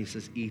bread and he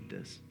says, "Eat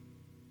this.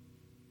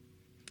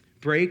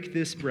 Break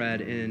this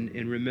bread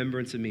in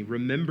remembrance of me.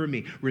 Remember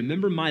me.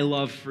 Remember my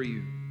love for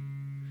you.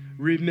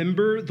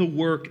 Remember the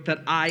work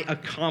that I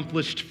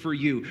accomplished for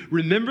you.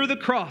 Remember the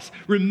cross.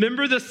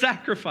 Remember the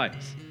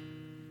sacrifice.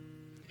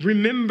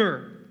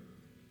 Remember."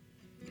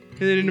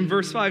 And then in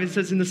verse 5, it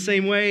says, "In the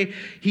same way,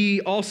 he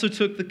also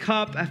took the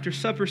cup after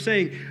supper,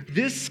 saying,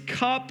 'This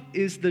cup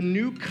is the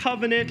new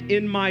covenant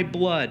in my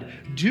blood.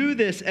 Do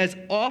this as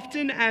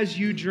often as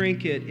you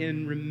drink it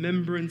in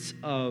remembrance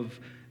of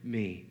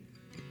me.'"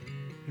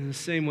 In the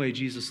same way,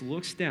 Jesus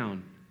looks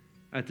down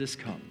at this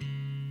cup,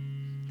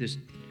 this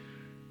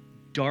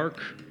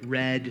dark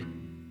red,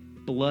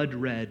 blood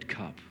red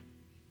cup.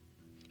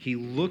 He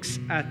looks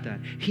at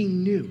that. He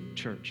knew,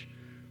 church,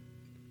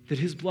 that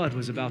his blood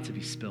was about to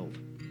be spilled.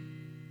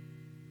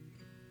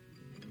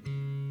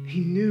 He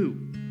knew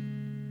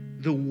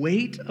the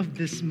weight of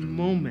this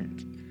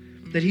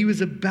moment, that he was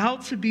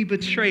about to be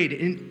betrayed.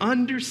 And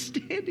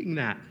understanding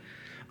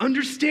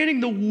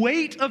the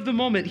weight of the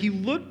moment, he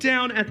looked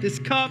down at this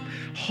cup,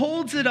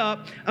 holds it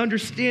up,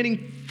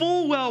 understanding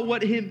full well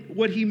what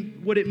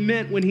it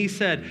meant when he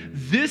said,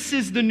 "This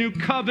is the new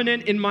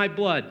covenant in my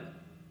blood."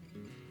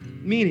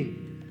 Meaning,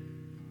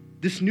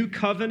 this new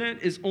covenant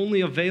is only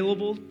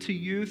available to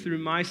you through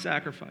my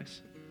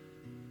sacrifice,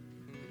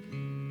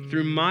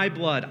 through my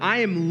blood. I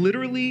am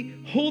literally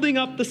holding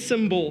up the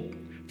symbol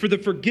for the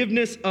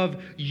forgiveness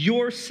of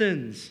your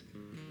sins.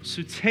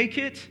 So take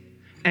it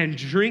and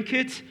drink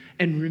it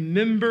and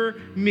remember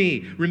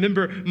me.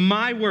 Remember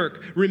my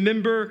work.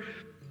 Remember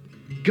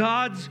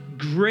God's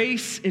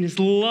grace and his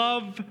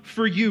love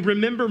for you.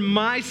 Remember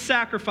my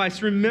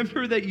sacrifice.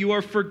 Remember that you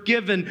are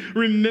forgiven.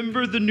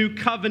 Remember the new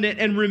covenant,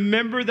 and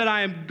remember that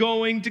I am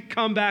going to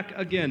come back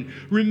again.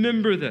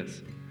 Remember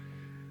this.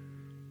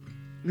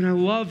 And I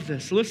love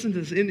this. Listen to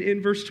this in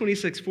verse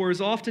 26. "For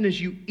as often as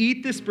you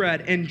eat this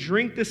bread and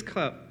drink this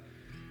cup,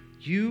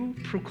 you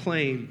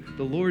proclaim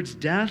the Lord's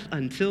death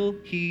until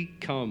he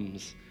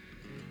comes."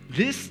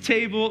 This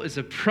table is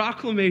a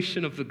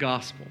proclamation of the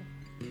gospel.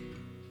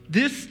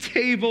 This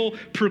table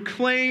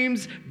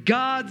proclaims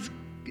God's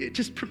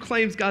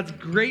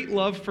great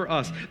love for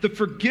us, the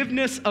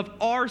forgiveness of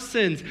our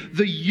sins,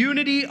 the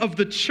unity of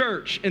the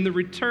church, and the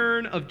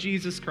return of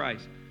Jesus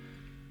Christ.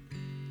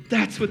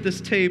 That's what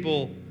this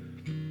table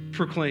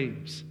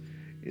proclaims.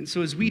 And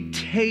so as we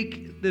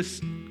take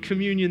this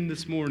communion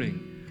this morning,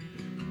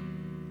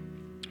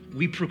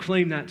 we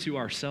proclaim that to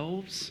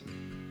ourselves,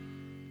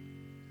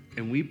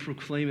 and we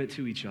proclaim it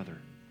to each other.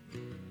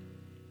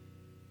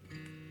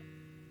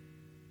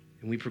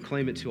 And we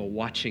proclaim it to a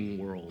watching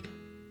world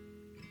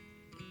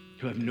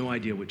who have no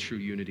idea what true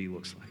unity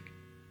looks like.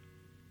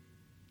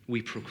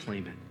 We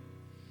proclaim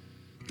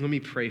it. Let me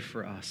pray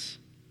for us.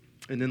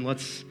 And then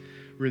let's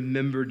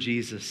remember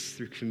Jesus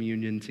through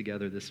communion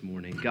together this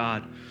morning.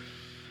 God,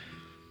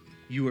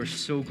 you are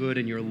so good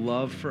and your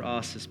love for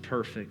us is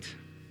perfect.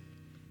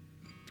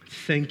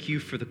 Thank you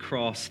for the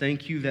cross.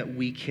 Thank you that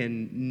we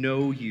can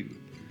know you.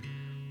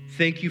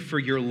 Thank you for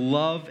your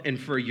love and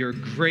for your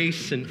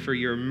grace and for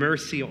your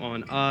mercy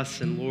on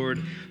us. And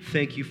Lord,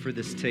 thank you for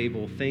this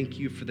table. Thank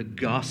you for the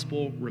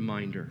gospel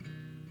reminder.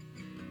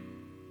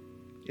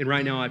 And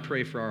right now I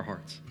pray for our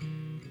hearts.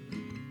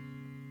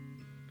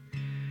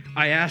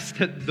 I ask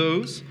that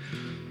those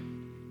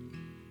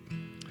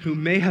who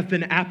may have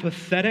been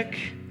apathetic,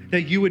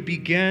 that you would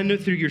begin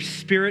through your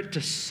Spirit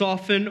to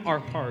soften our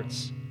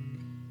hearts.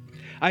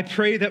 I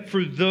pray that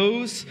for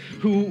those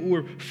who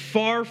were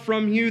far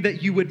from you,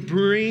 that you would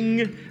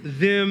bring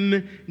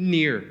them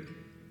near.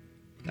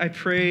 I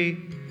pray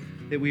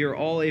that we are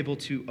all able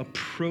to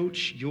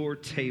approach your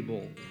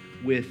table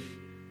with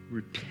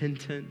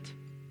repentant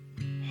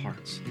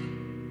hearts.